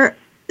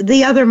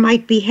other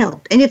might be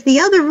helped. And if the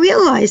other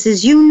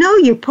realizes,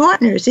 your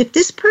partners, if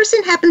this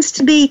person happens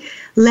to be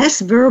less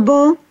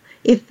verbal,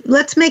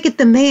 let's make it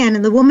the man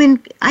and the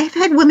woman. I've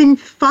had women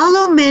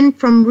follow men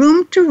from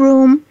room to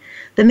room.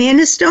 The man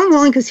is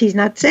stonewalling because he's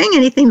not saying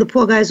anything. The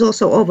poor guy is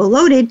also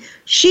overloaded.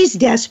 She's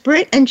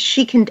desperate, and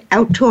she can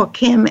out-talk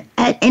him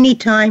at any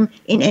time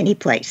in any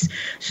place.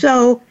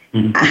 So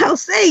I'll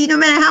say, no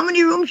matter how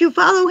many rooms you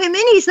follow him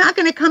in, he's not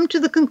going to come to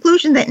the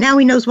conclusion that now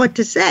he knows what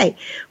to say.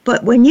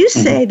 But when you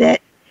say that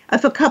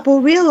if a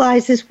couple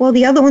realizes, well,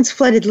 the other one's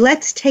flooded,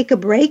 let's take a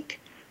break,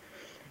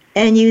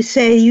 and you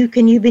say you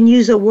can even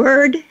use have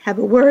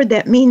a word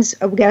that means,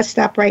 we got to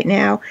stop right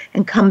now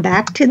and come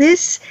back to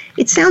this,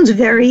 it sounds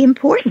very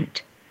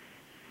important.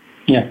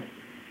 Yeah.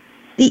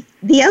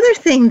 The other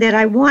thing that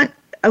I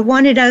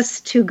wanted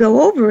us to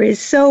go over is,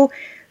 so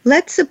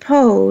let's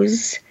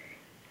suppose,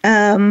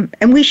 and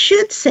we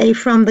should say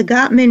from the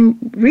Gottman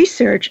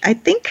research, I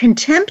think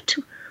contempt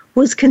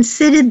was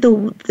considered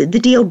the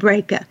deal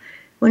breaker.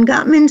 When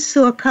Gottman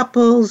saw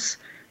couples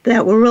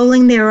that were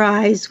rolling their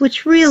eyes,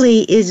 which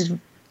really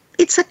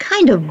it's a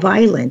kind of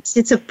violence.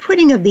 It's a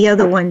putting of the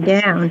other one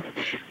down.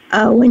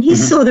 When he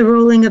saw the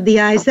rolling of the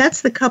eyes,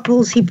 that's the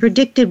couples he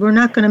predicted were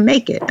not going to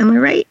make it. Am I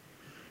right?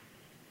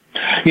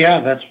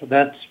 Yeah,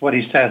 that's what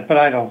he said, but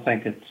I don't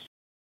think it's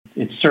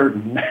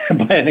certain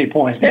by any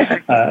point,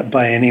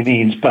 by any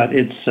means. But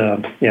it's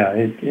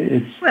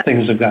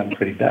things have gotten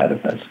pretty bad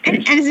if that's the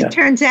case. And as it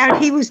turns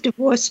out, he was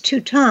divorced 2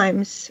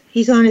 times.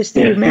 He's on his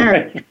 3rd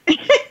marriage.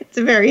 It's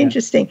very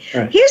interesting.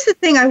 Right. Here's the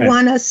thing I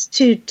want us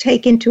to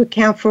take into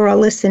account for our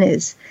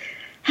listeners.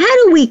 How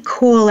do we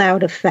call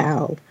out a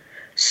foul?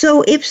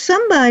 So if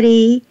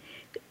somebody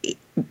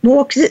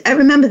walks, I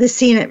remember the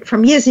scene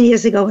from years and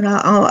years ago, and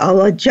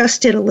I'll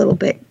adjust it a little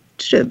bit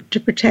to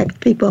protect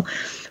people.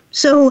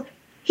 So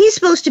he's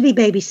supposed to be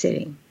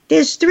babysitting.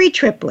 There's 3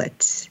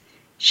 triplets.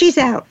 She's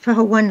out for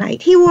her one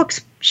night. She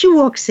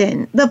walks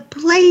in. The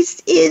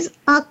place is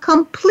a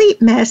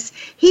complete mess.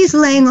 He's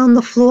laying on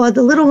the floor.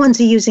 The little ones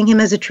are using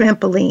him as a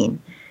trampoline.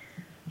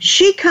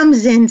 She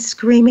comes in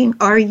screaming,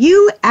 "Are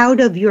you out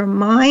of your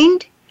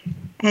mind?"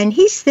 And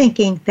he's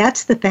thinking,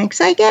 that's the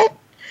thanks I get?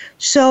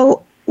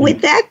 So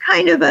with that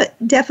kind of a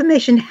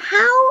defamation,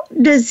 how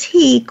does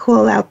he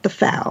call out the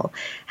foul?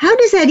 How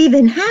does that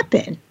even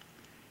happen?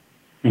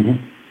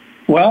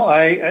 Well,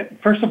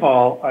 first of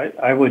all,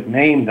 I would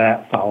name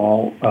that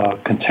foul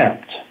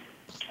contempt,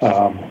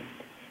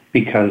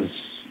 because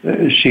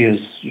she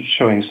is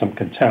showing some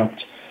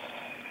contempt.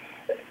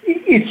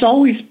 It's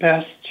always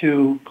best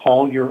to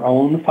call your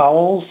own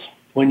fouls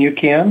when you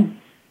can.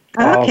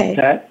 Okay.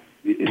 That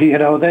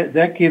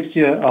gives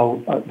you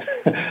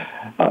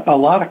a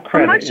lot of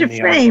credit. A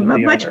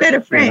much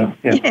better frame.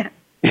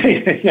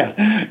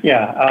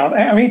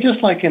 I mean,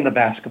 just like in the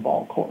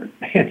basketball court,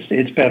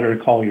 it's better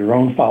to call your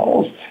own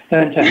fouls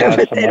than to have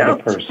some other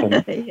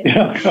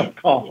person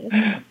call.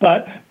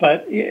 But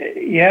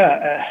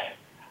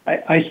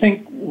I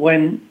think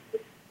when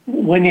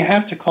you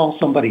have to call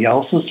somebody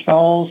else's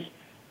fouls,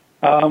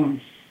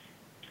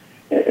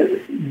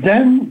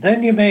 then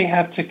you may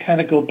have to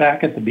kind of go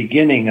back at the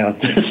beginning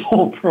of this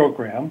whole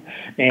program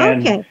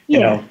and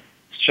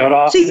shut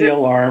off the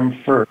alarm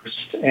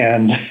first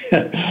and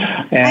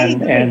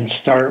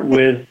start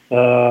with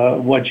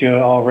what you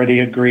already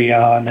agree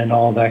on and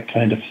all that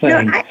kind of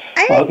thing. No,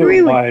 I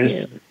agree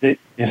with you.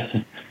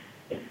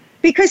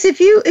 Because if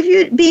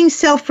you're being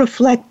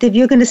self-reflective,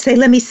 you're going to say,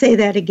 let me say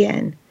that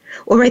again.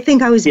 Or I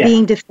think I was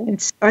being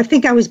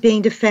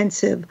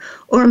defensive,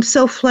 or I'm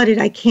so flooded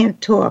I can't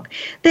talk.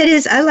 That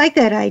is, I like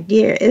that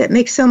idea. It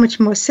makes so much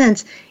more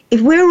sense.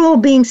 If we're all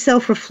being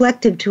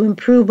self-reflective to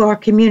improve our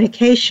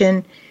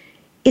communication,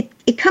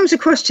 it comes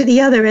across to the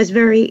other as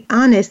very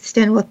honest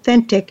and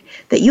authentic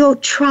that you're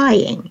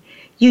trying.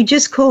 You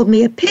just called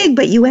me a pig,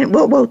 but you went,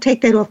 whoa,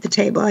 take that off the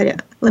table.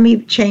 Let me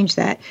change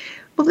that.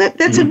 Well,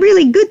 that's a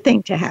really good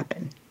thing to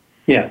happen.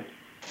 Yeah,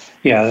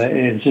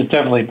 it's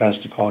definitely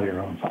best to call your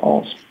own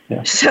fouls.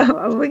 Yeah. So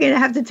we're going to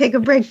have to take a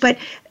break. But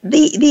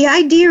the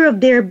idea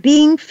of there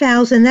being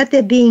fouls and that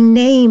they're being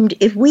named,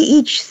 if we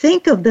each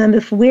think of them,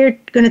 if we're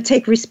going to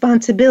take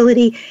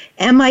responsibility,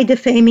 am I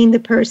defaming the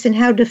person?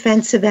 How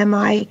defensive am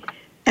I?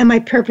 Am I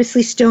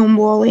purposely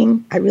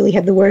stonewalling? I really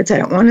have the words I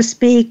don't want to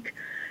speak,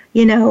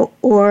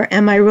 or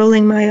am I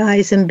rolling my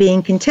eyes and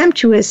being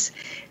contemptuous?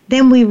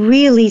 Then we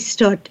really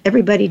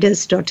everybody does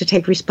start to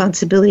take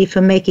responsibility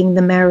for making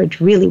the marriage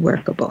really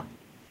workable.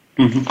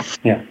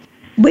 Mm-hmm. Yeah.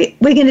 We're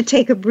going to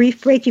take a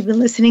brief break. You've been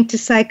listening to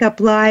Psych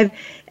Up Live,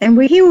 and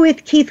we're here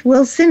with Keith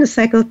Wilson, a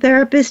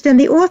psychotherapist and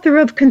the author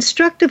of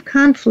Constructive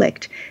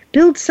Conflict,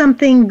 Build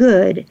Something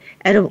Good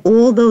Out of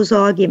All Those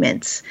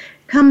Arguments.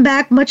 Come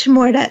back, much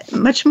more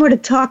to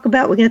talk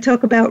about. We're going to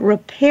talk about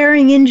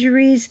repairing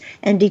injuries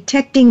and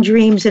detecting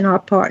dreams in our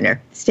partner.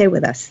 Stay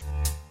with us.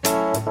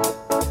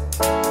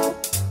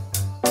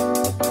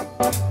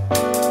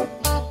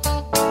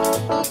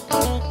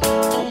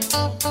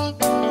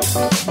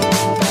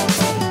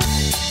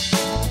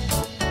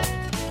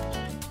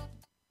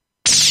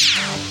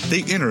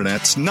 The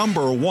Internet's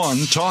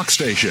 #1 talk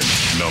station.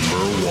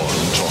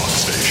 #1 talk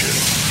station.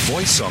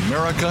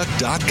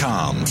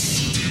 VoiceAmerica.com.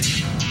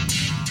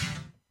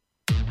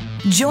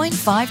 Join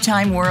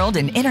 5-time world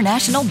and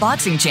international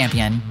boxing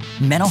champion,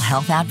 mental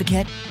health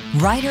advocate,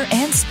 writer,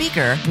 and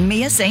speaker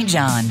Mia St.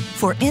 John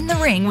for In the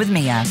Ring with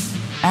Mia.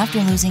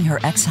 After losing her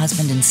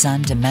ex-husband and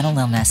son to mental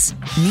illness,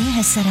 Mia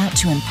has set out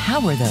to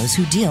empower those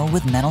who deal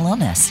with mental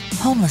illness,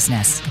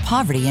 homelessness,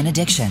 poverty, and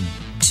addiction.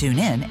 Tune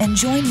in and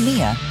join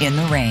Mia in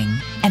the ring.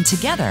 And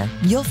together,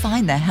 you'll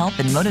find the help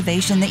and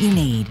motivation that you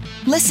need.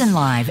 Listen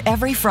live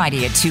every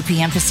Friday at 2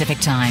 p.m. Pacific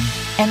Time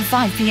and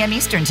 5 p.m.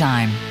 Eastern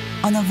Time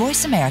on the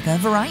Voice America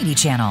Variety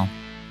Channel.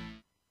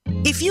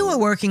 If you are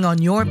working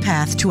on your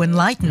path to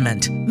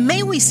enlightenment,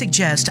 may we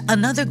suggest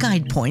another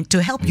guide point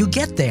to help you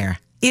get there?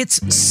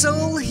 It's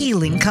Soul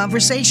Healing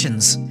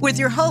Conversations with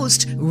your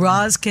host,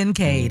 Roz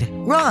Kincaid.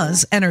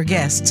 Roz and her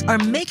guests are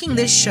making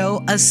this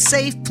show a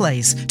safe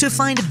place to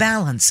find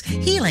balance,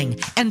 healing,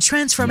 and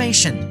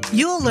transformation.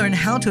 You'll learn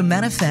how to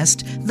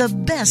manifest the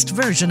best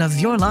version of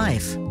your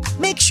life.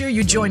 Make sure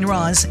you join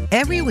Roz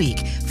every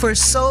week for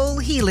Soul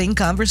Healing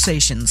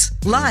Conversations,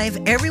 live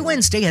every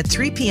Wednesday at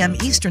 3 p.m.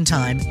 Eastern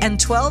Time and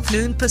 12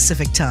 noon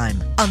Pacific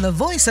Time on the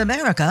Voice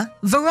America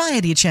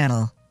Variety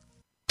Channel.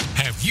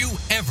 Have you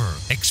ever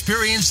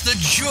experienced the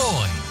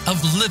joy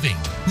of living?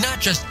 Not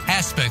just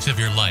aspects of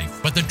your life,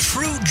 but the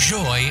true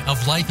joy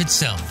of life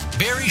itself.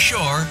 Barry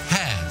Shore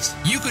has.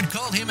 You could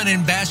call him an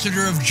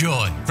ambassador of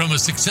joy. From a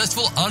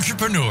successful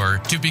entrepreneur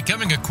to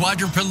becoming a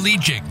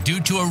quadriplegic due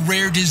to a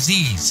rare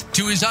disease,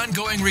 to his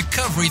ongoing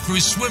recovery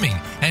through swimming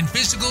and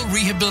physical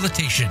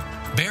rehabilitation.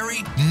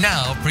 Barry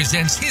now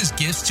presents his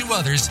gifts to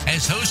others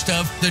as host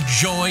of The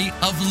Joy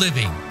of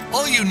Living.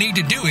 All you need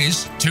to do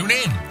is tune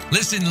in.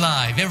 Listen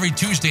live every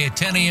Tuesday at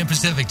 10 a.m.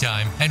 Pacific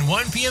Time and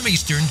 1 p.m.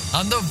 Eastern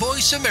on the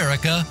Voice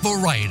America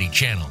Variety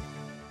Channel.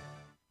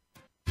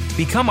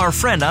 Become our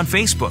friend on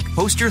Facebook.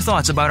 Post your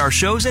thoughts about our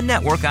shows and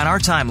network on our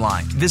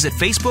timeline. Visit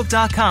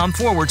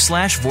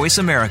Facebook.com/Voice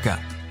America.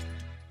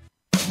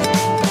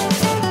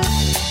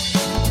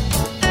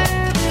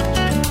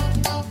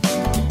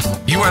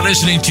 You are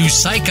listening to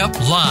Psych Up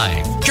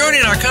Live. Join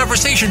in our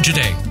conversation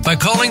today by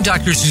calling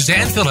Dr.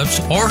 Suzanne Phillips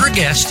or her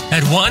guest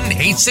at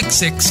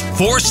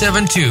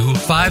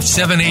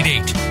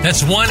 1-866-472-5788.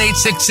 That's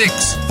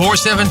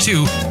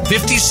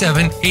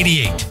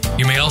 1-866-472-5788.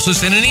 You may also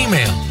send an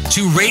email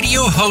to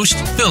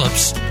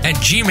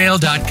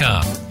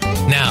radiohostphillips@gmail.com.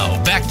 Now,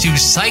 back to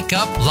Psych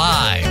Up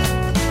Live.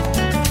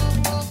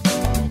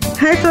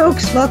 Hi,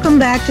 folks. Welcome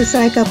back to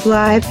Psych Up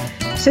Live.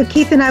 So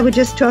Keith and I were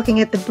just talking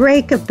at the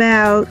break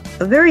about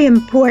a very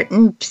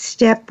important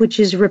step, which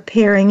is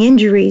repairing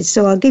injuries.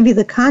 So I'll give you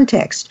the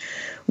context.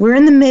 I'm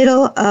in the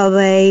middle of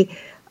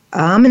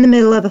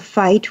a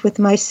fight with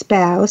my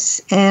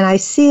spouse, and I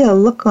see a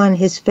look on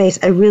his face.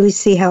 I really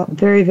see how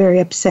very, very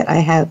upset I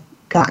have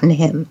gotten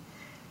him.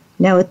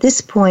 Now, at this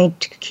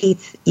point,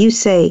 Keith, you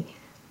say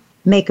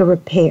make a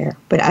repair,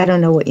 but I don't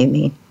know what you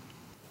mean.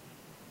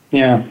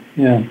 Yeah.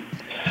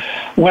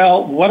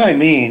 Well, what I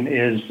mean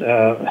is,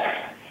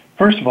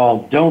 first of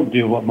all, don't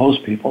do what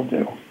most people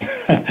do.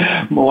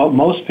 What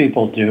most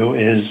people do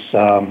is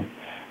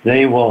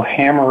they will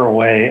hammer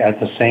away at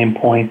the same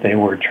point they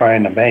were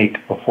trying to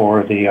make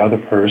before the other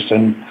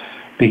person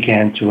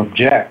began to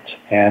object.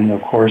 And,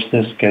 of course,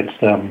 this gets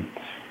them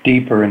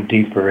deeper and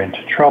deeper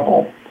into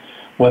trouble.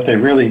 What they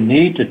really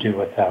need to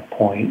do at that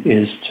point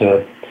is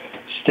to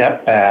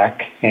step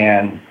back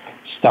and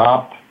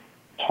stop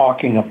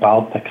talking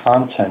about the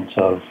content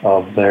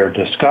of their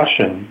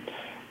discussion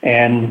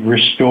and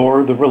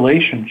restore the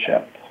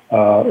relationship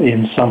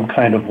in some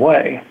kind of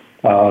way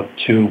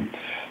to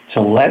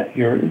let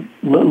your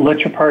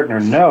partner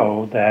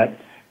know that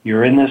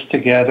you're in this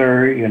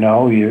together. You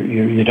know,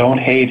 you don't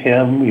hate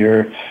him.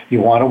 You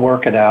want to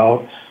work it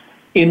out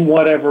in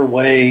whatever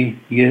way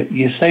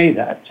you say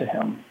that to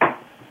him.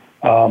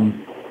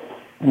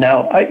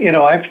 Now,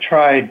 I've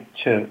tried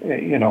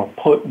to,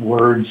 put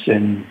words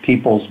in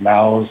people's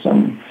mouths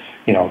and,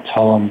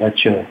 tell them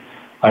that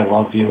I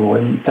love you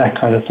and that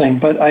kind of thing.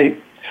 But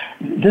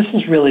this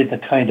is really the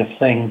kind of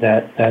thing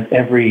that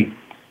every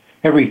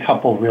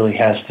couple really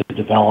has to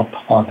develop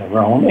on their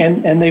own,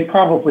 and they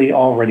probably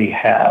already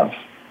have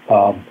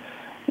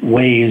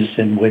ways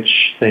in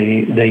which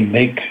they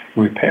make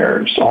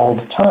repairs all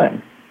the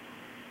time.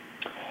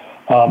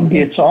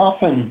 It's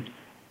often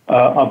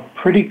a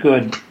pretty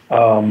good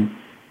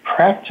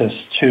practice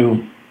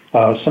to,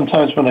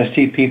 sometimes when I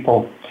see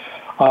people,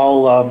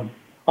 I'll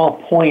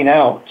point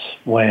out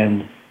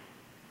when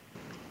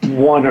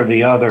one or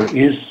the other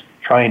is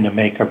trying to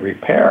make a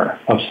repair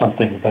of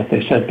something that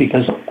they said,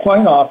 because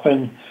quite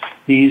often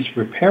these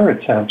repair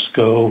attempts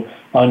go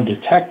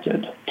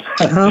undetected.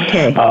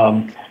 Okay.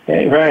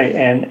 Right,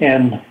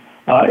 and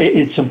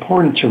it's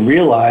important to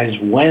realize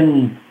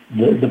when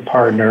the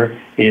partner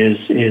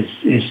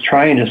is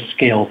trying to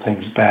scale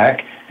things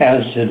back,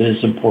 as it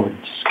is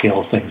important to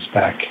scale things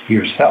back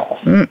yourself.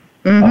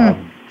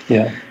 Mm-hmm.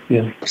 Yeah.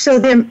 So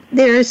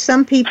there are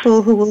some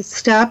people who will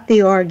stop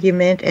the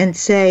argument and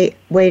say,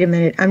 "Wait a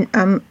minute,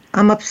 I'm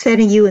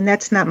upsetting you, and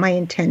that's not my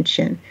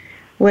intention.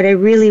 What I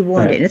really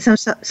wanted." Right. And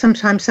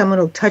sometimes someone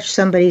will touch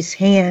somebody's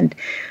hand.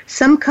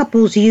 Some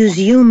couples use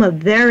humor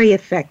very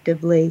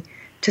effectively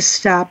to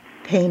stop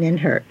pain and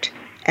hurt,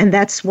 and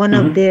that's one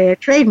of their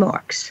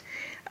trademarks.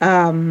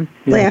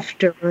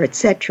 Laughter,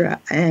 etc.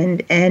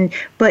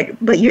 But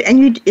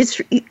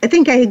I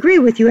think I agree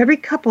with you. Every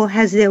couple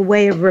has their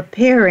way of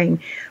repairing.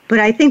 But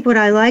I think what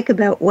I like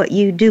about what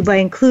you do by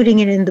including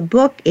it in the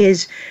book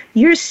is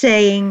you're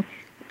saying,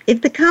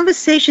 if the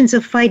conversation's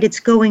a fight, it's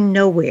going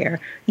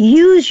nowhere.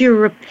 Use your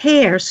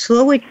repair,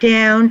 slow it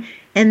down,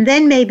 and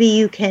then maybe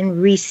you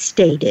can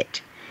restate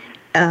it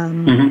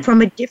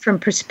from a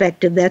different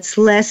perspective that's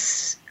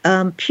less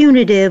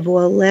punitive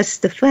or less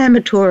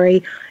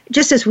defamatory,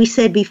 just as we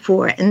said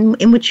before, and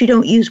in which you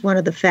don't use one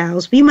of the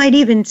fouls. But you might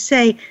even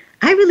say,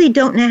 "I really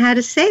don't know how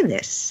to say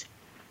this."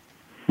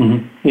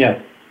 Mm-hmm. Yeah.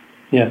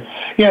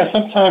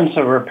 Sometimes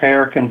a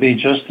repair can be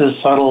just as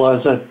subtle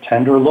as a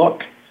tender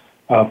look,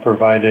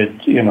 provided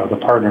the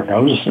partner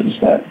notices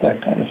that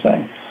kind of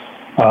thing.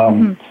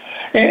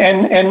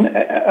 And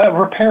a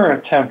repair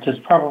attempt is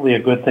probably a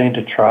good thing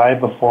to try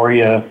before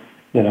you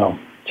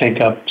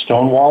take up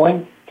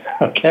stonewalling.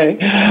 Okay.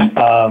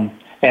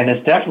 And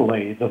it's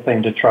definitely the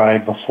thing to try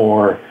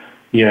before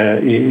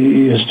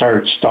you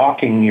start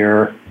stalking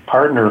your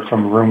partner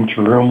from room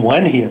to room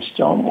when he is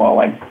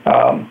stonewalling.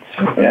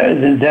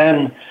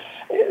 Then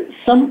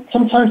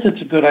sometimes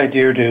it's a good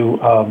idea to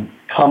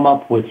come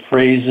up with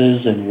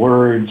phrases and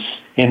words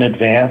in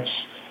advance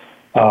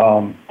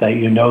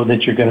that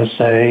that you're going to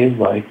say,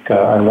 like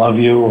 "I love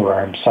you" or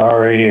 "I'm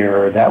sorry"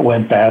 or "that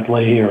went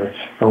badly" or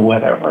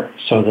whatever,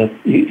 so that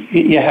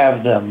you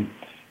have them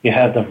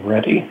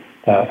ready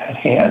at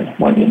hand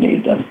when you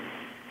need them.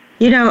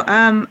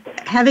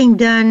 Having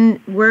done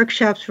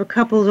workshops for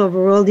couples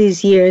over all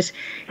these years,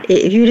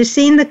 if you'd have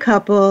seen the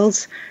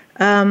couples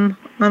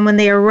when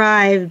they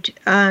arrived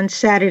on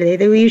Saturday,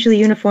 they were usually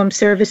uniformed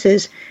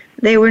services.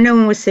 No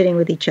one was sitting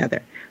with each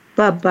other.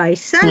 But by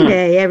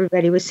Sunday,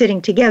 everybody was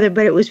sitting together,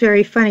 but it was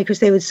very funny because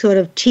they would sort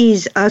of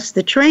tease us,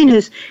 the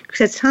trainers, because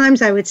at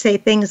times I would say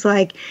things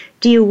like,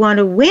 "Do you want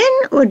to win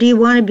or do you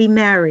want to be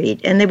married?"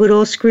 And they would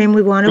all scream,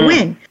 "We want to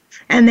win."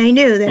 And they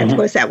knew that, of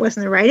course, that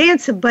wasn't the right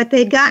answer, but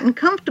they'd gotten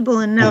comfortable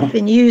enough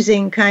in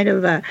using kind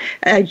of a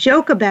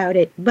joke about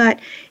it. But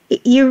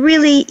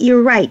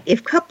you're right.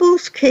 If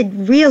couples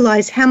could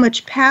realize how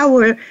much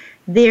power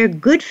their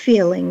good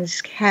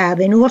feelings have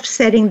in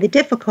offsetting the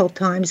difficult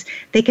times,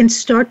 they can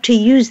start to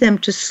use them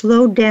to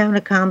slow down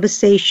a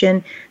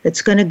conversation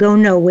that's going to go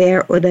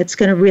nowhere or that's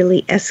going to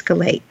really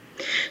escalate.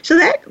 So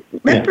that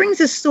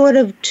brings us sort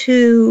of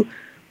to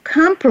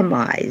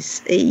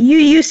compromise.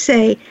 You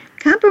say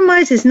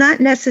compromise is not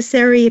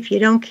necessary if you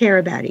don't care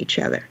about each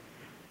other.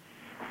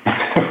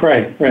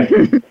 Right.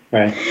 There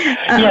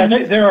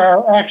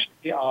are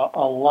actually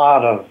a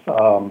lot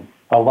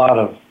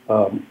of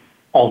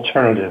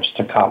alternatives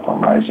to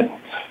compromising,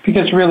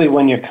 because really,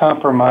 when you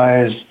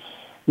compromise,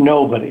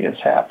 nobody is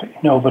happy.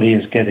 Nobody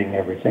is getting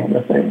everything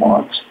that they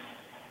want.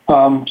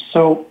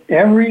 So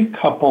every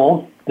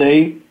couple,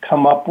 they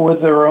come up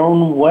with their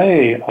own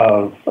way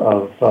of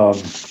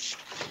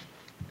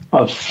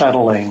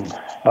settling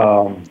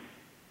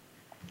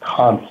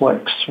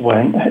conflicts.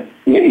 When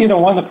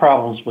one of the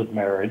problems with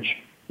marriage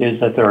is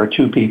that there are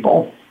two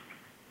people,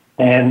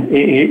 and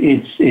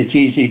it's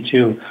easy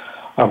to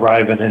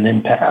arrive at an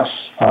impasse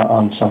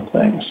on some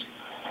things.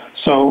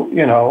 So,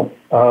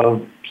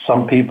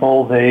 some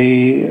people,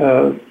 they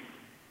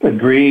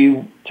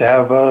agree to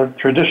have a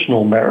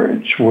traditional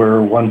marriage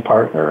where one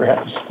partner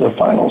has the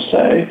final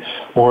say,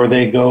 or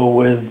they go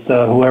with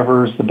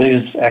whoever's the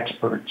biggest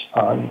expert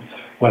on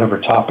whatever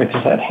topic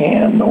is at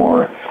hand,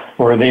 or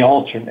they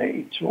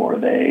alternate, or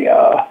they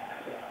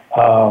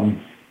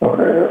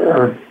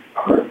or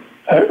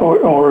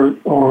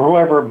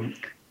whoever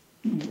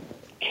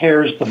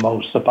cares the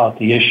most about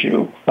the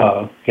issue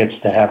gets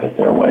to have it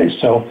their way.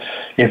 So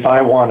if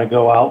I want to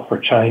go out for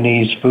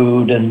Chinese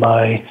food and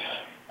I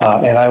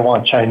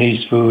want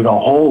Chinese food a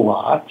whole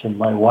lot, and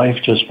my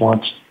wife just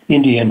wants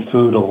Indian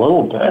food a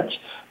little bit,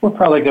 we're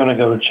probably going to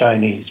go to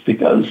Chinese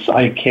because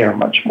I care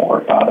much more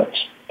about it.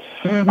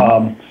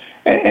 Mm-hmm.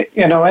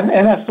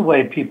 And that's the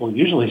way people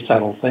usually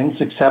settle things,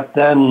 except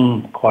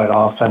then quite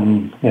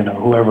often,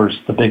 whoever's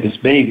the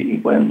biggest baby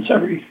wins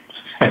every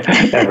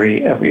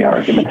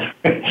argument,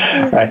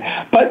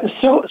 right? But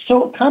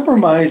so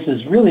compromise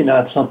is really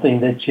not something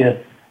that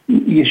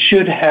you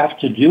should have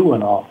to do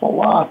an awful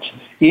lot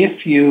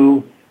if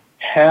you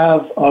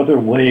have other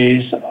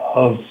ways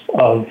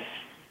of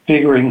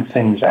figuring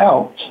things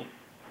out.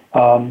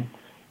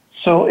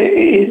 So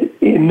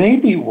it may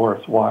be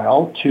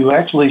worthwhile to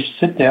actually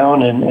sit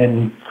down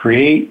and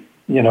create,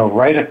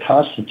 write a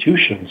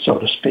constitution, so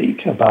to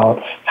speak,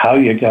 about how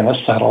you're going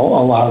to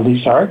settle a lot of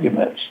these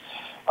arguments.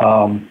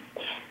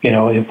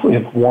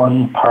 If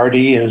one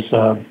party has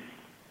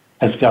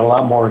got a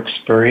lot more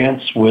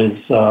experience with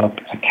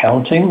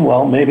accounting,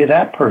 well, maybe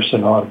that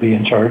person ought to be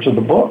in charge of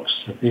the books.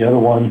 If the other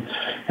one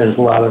has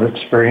a lot of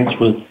experience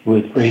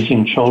with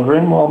raising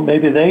children, well,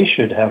 maybe they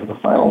should have the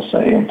final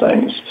say in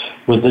things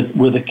with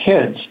the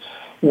kids,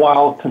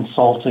 while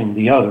consulting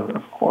the other,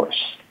 of course.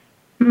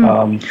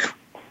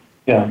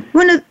 Yeah.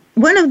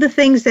 One of the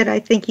things that I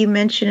think you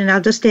mentioned, and I'll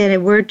just add a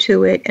word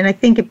to it, and I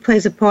think it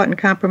plays a part in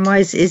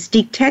compromise, is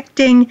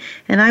detecting,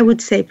 and I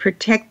would say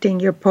protecting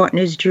your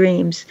partner's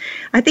dreams.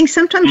 I think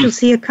sometimes you'll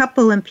see a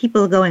couple and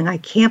people are going, I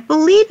can't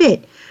believe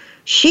it.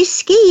 She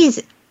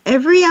skis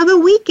every other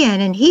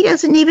weekend and he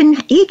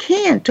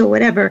can't or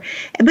whatever.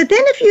 But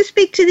then if you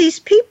speak to these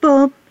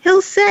people,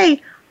 he'll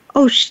say,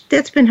 oh,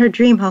 that's been her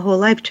dream her whole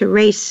life,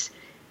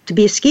 to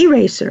be a ski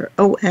racer.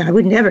 Oh, and I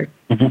would never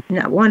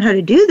not want her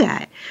to do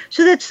that.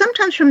 So that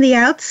sometimes from the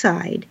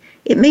outside,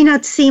 it may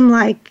not seem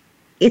like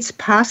it's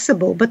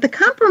possible, but the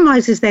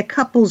compromises that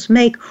couples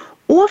make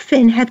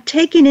often have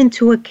taken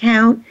into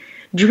account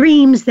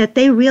dreams that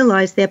they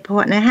realize their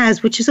partner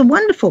has, which is a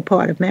wonderful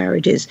part of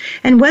marriages.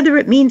 And whether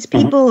it means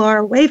people are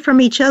away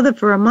from each other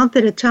for a month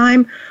at a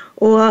time,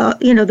 or,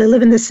 they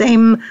live in the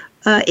same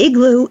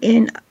igloo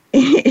in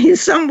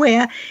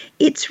somewhere,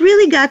 it's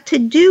really got to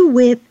do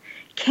with,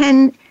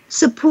 can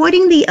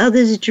supporting the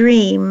other's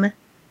dream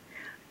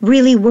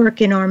really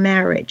work in our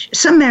marriage?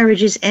 Some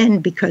marriages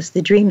end because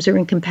the dreams are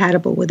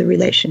incompatible with the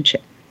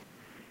relationship.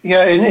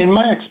 Yeah, in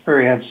my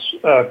experience,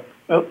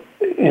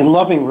 in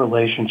loving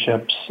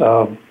relationships,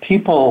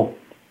 people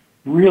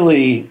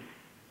really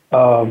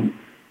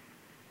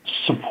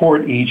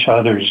support each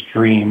other's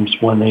dreams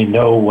when they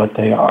know what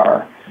they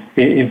are.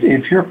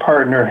 If your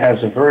partner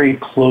has a very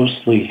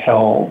closely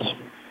held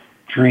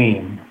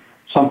dream,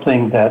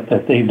 something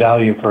that they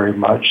value very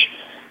much,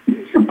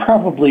 you're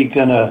probably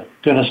gonna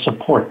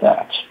support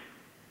that.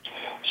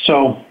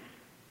 So,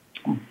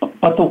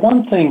 but the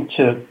one thing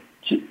to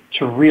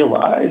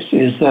realize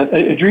is that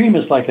a dream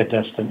is like a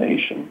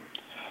destination,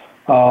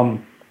 and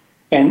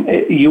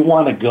you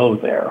want to go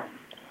there,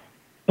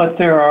 but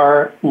there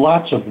are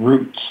lots of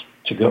routes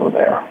to go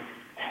there,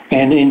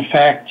 and in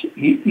fact,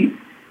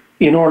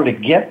 in order to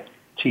get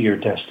to your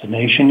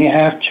destination, you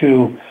have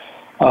to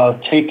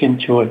take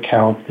into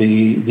account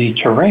the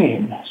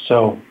terrain.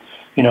 So,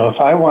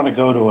 if I want to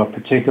go to a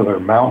particular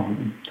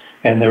mountain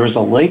and there is a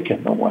lake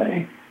in the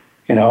way,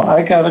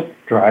 I got to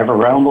drive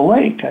around the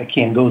lake. I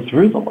can't go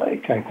through the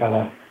lake. I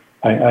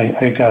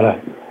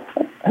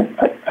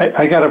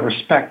gotta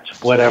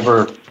respect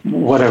whatever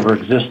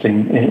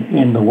existing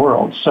in the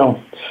world.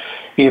 So,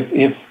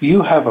 if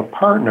you have a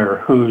partner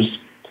whose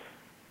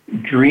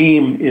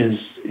dream is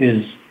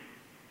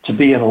to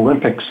be an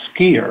Olympic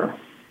skier,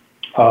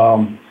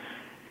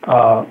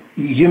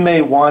 you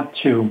may want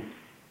to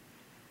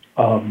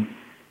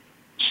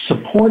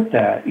support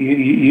that.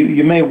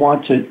 You may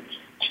want to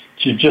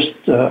just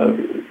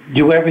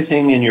do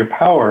everything in your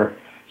power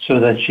so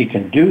that she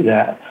can do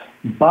that.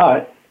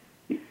 But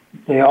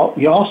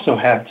you also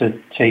have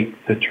to take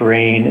the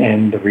terrain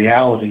and the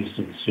realities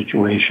of the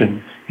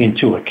situation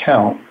into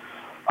account.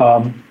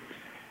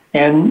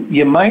 And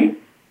you might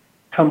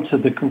come to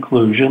the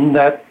conclusion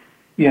that,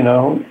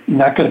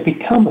 not going to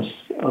become an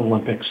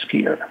Olympic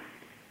skier.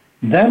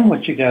 Then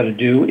what you got to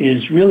do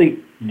is really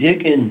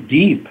dig in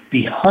deep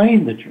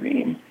behind the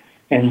dream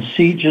and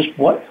see just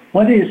what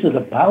is it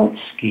about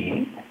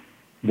skiing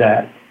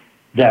that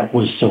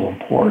was so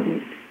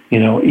important.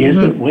 Is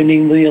it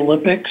winning the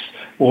Olympics,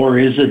 or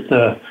is it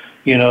the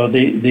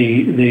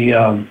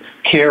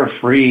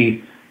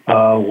carefree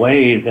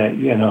way that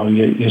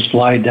you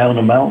slide down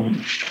a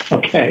mountain?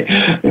 Okay,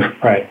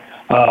 right.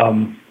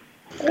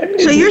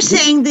 So you're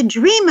saying the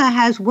dreamer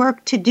has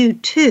work to do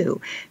too.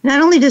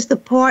 Not only does the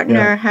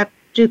partner have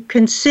to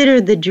consider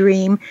the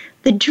dreamer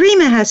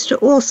has to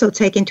also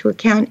take into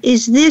account,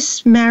 is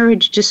this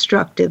marriage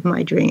destructive,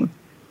 my dream?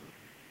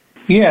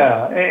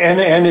 Yeah, and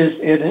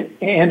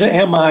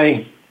am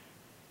I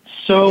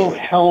so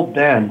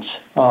hell-bent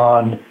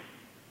on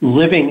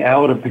living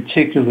out a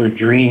particular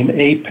dream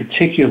a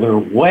particular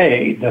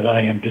way that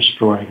I am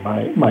destroying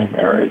my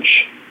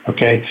marriage?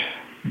 Okay?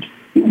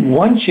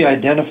 Once you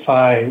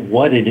identify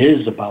what it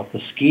is about the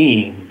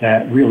scheme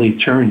that really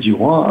turns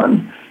you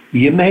on,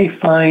 you may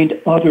find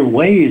other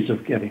ways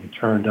of getting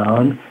turned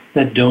on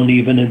that don't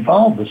even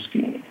involve the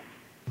scheme.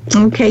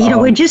 Okay,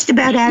 we're just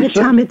about out of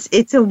time.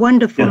 It's a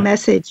wonderful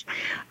message.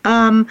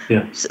 So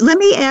let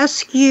me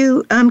ask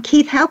you,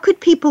 Keith, how could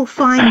people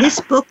find this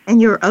book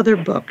and your other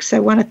books? I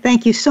want to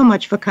thank you so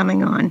much for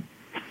coming on.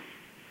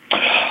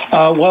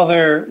 Well,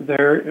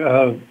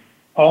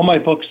 all my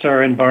books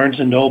are in Barnes &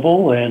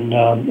 Noble and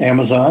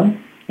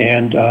Amazon.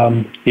 And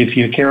if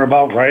you care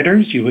about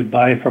writers, you would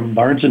buy from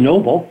Barnes &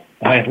 Noble,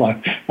 by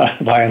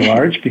and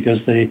large,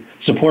 because they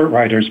support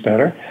writers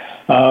better.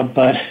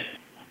 But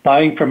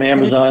buying from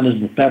Amazon is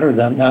better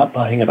than not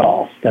buying at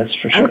all. That's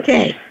for sure.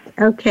 Okay.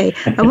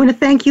 I want to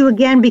thank you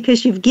again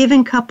because you've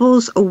given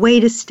couples a way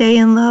to stay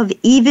in love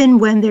even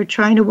when they're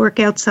trying to work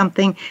out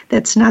something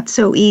that's not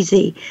so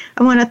easy.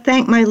 I want to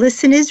thank my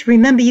listeners.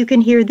 Remember, you can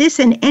hear this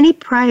and any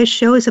prior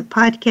show as a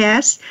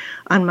podcast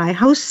on my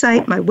host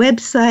site, my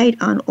website,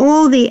 on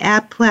all the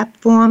app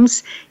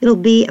platforms. It'll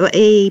be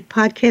a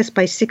podcast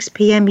by 6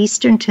 p.m.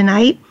 Eastern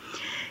tonight.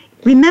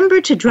 Remember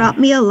to drop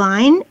me a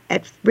line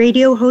at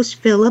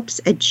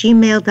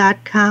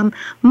radiohostphillips@gmail.com.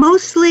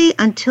 Mostly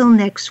until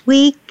next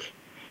week,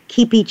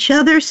 keep each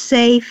other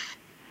safe.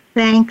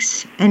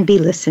 Thanks, and be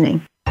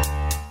listening.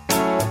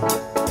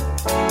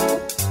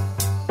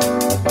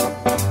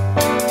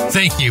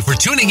 Thank you for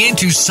tuning in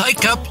to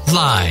Psych Up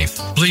Live.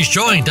 Please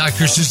join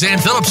Dr. Suzanne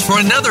Phillips for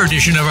another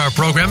edition of our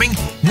programming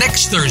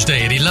next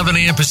Thursday at 11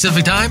 a.m.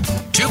 Pacific Time,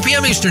 2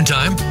 p.m. Eastern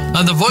Time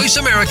on the Voice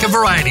America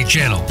Variety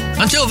Channel.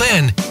 Until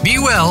then, be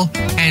well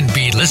and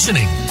be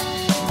listening.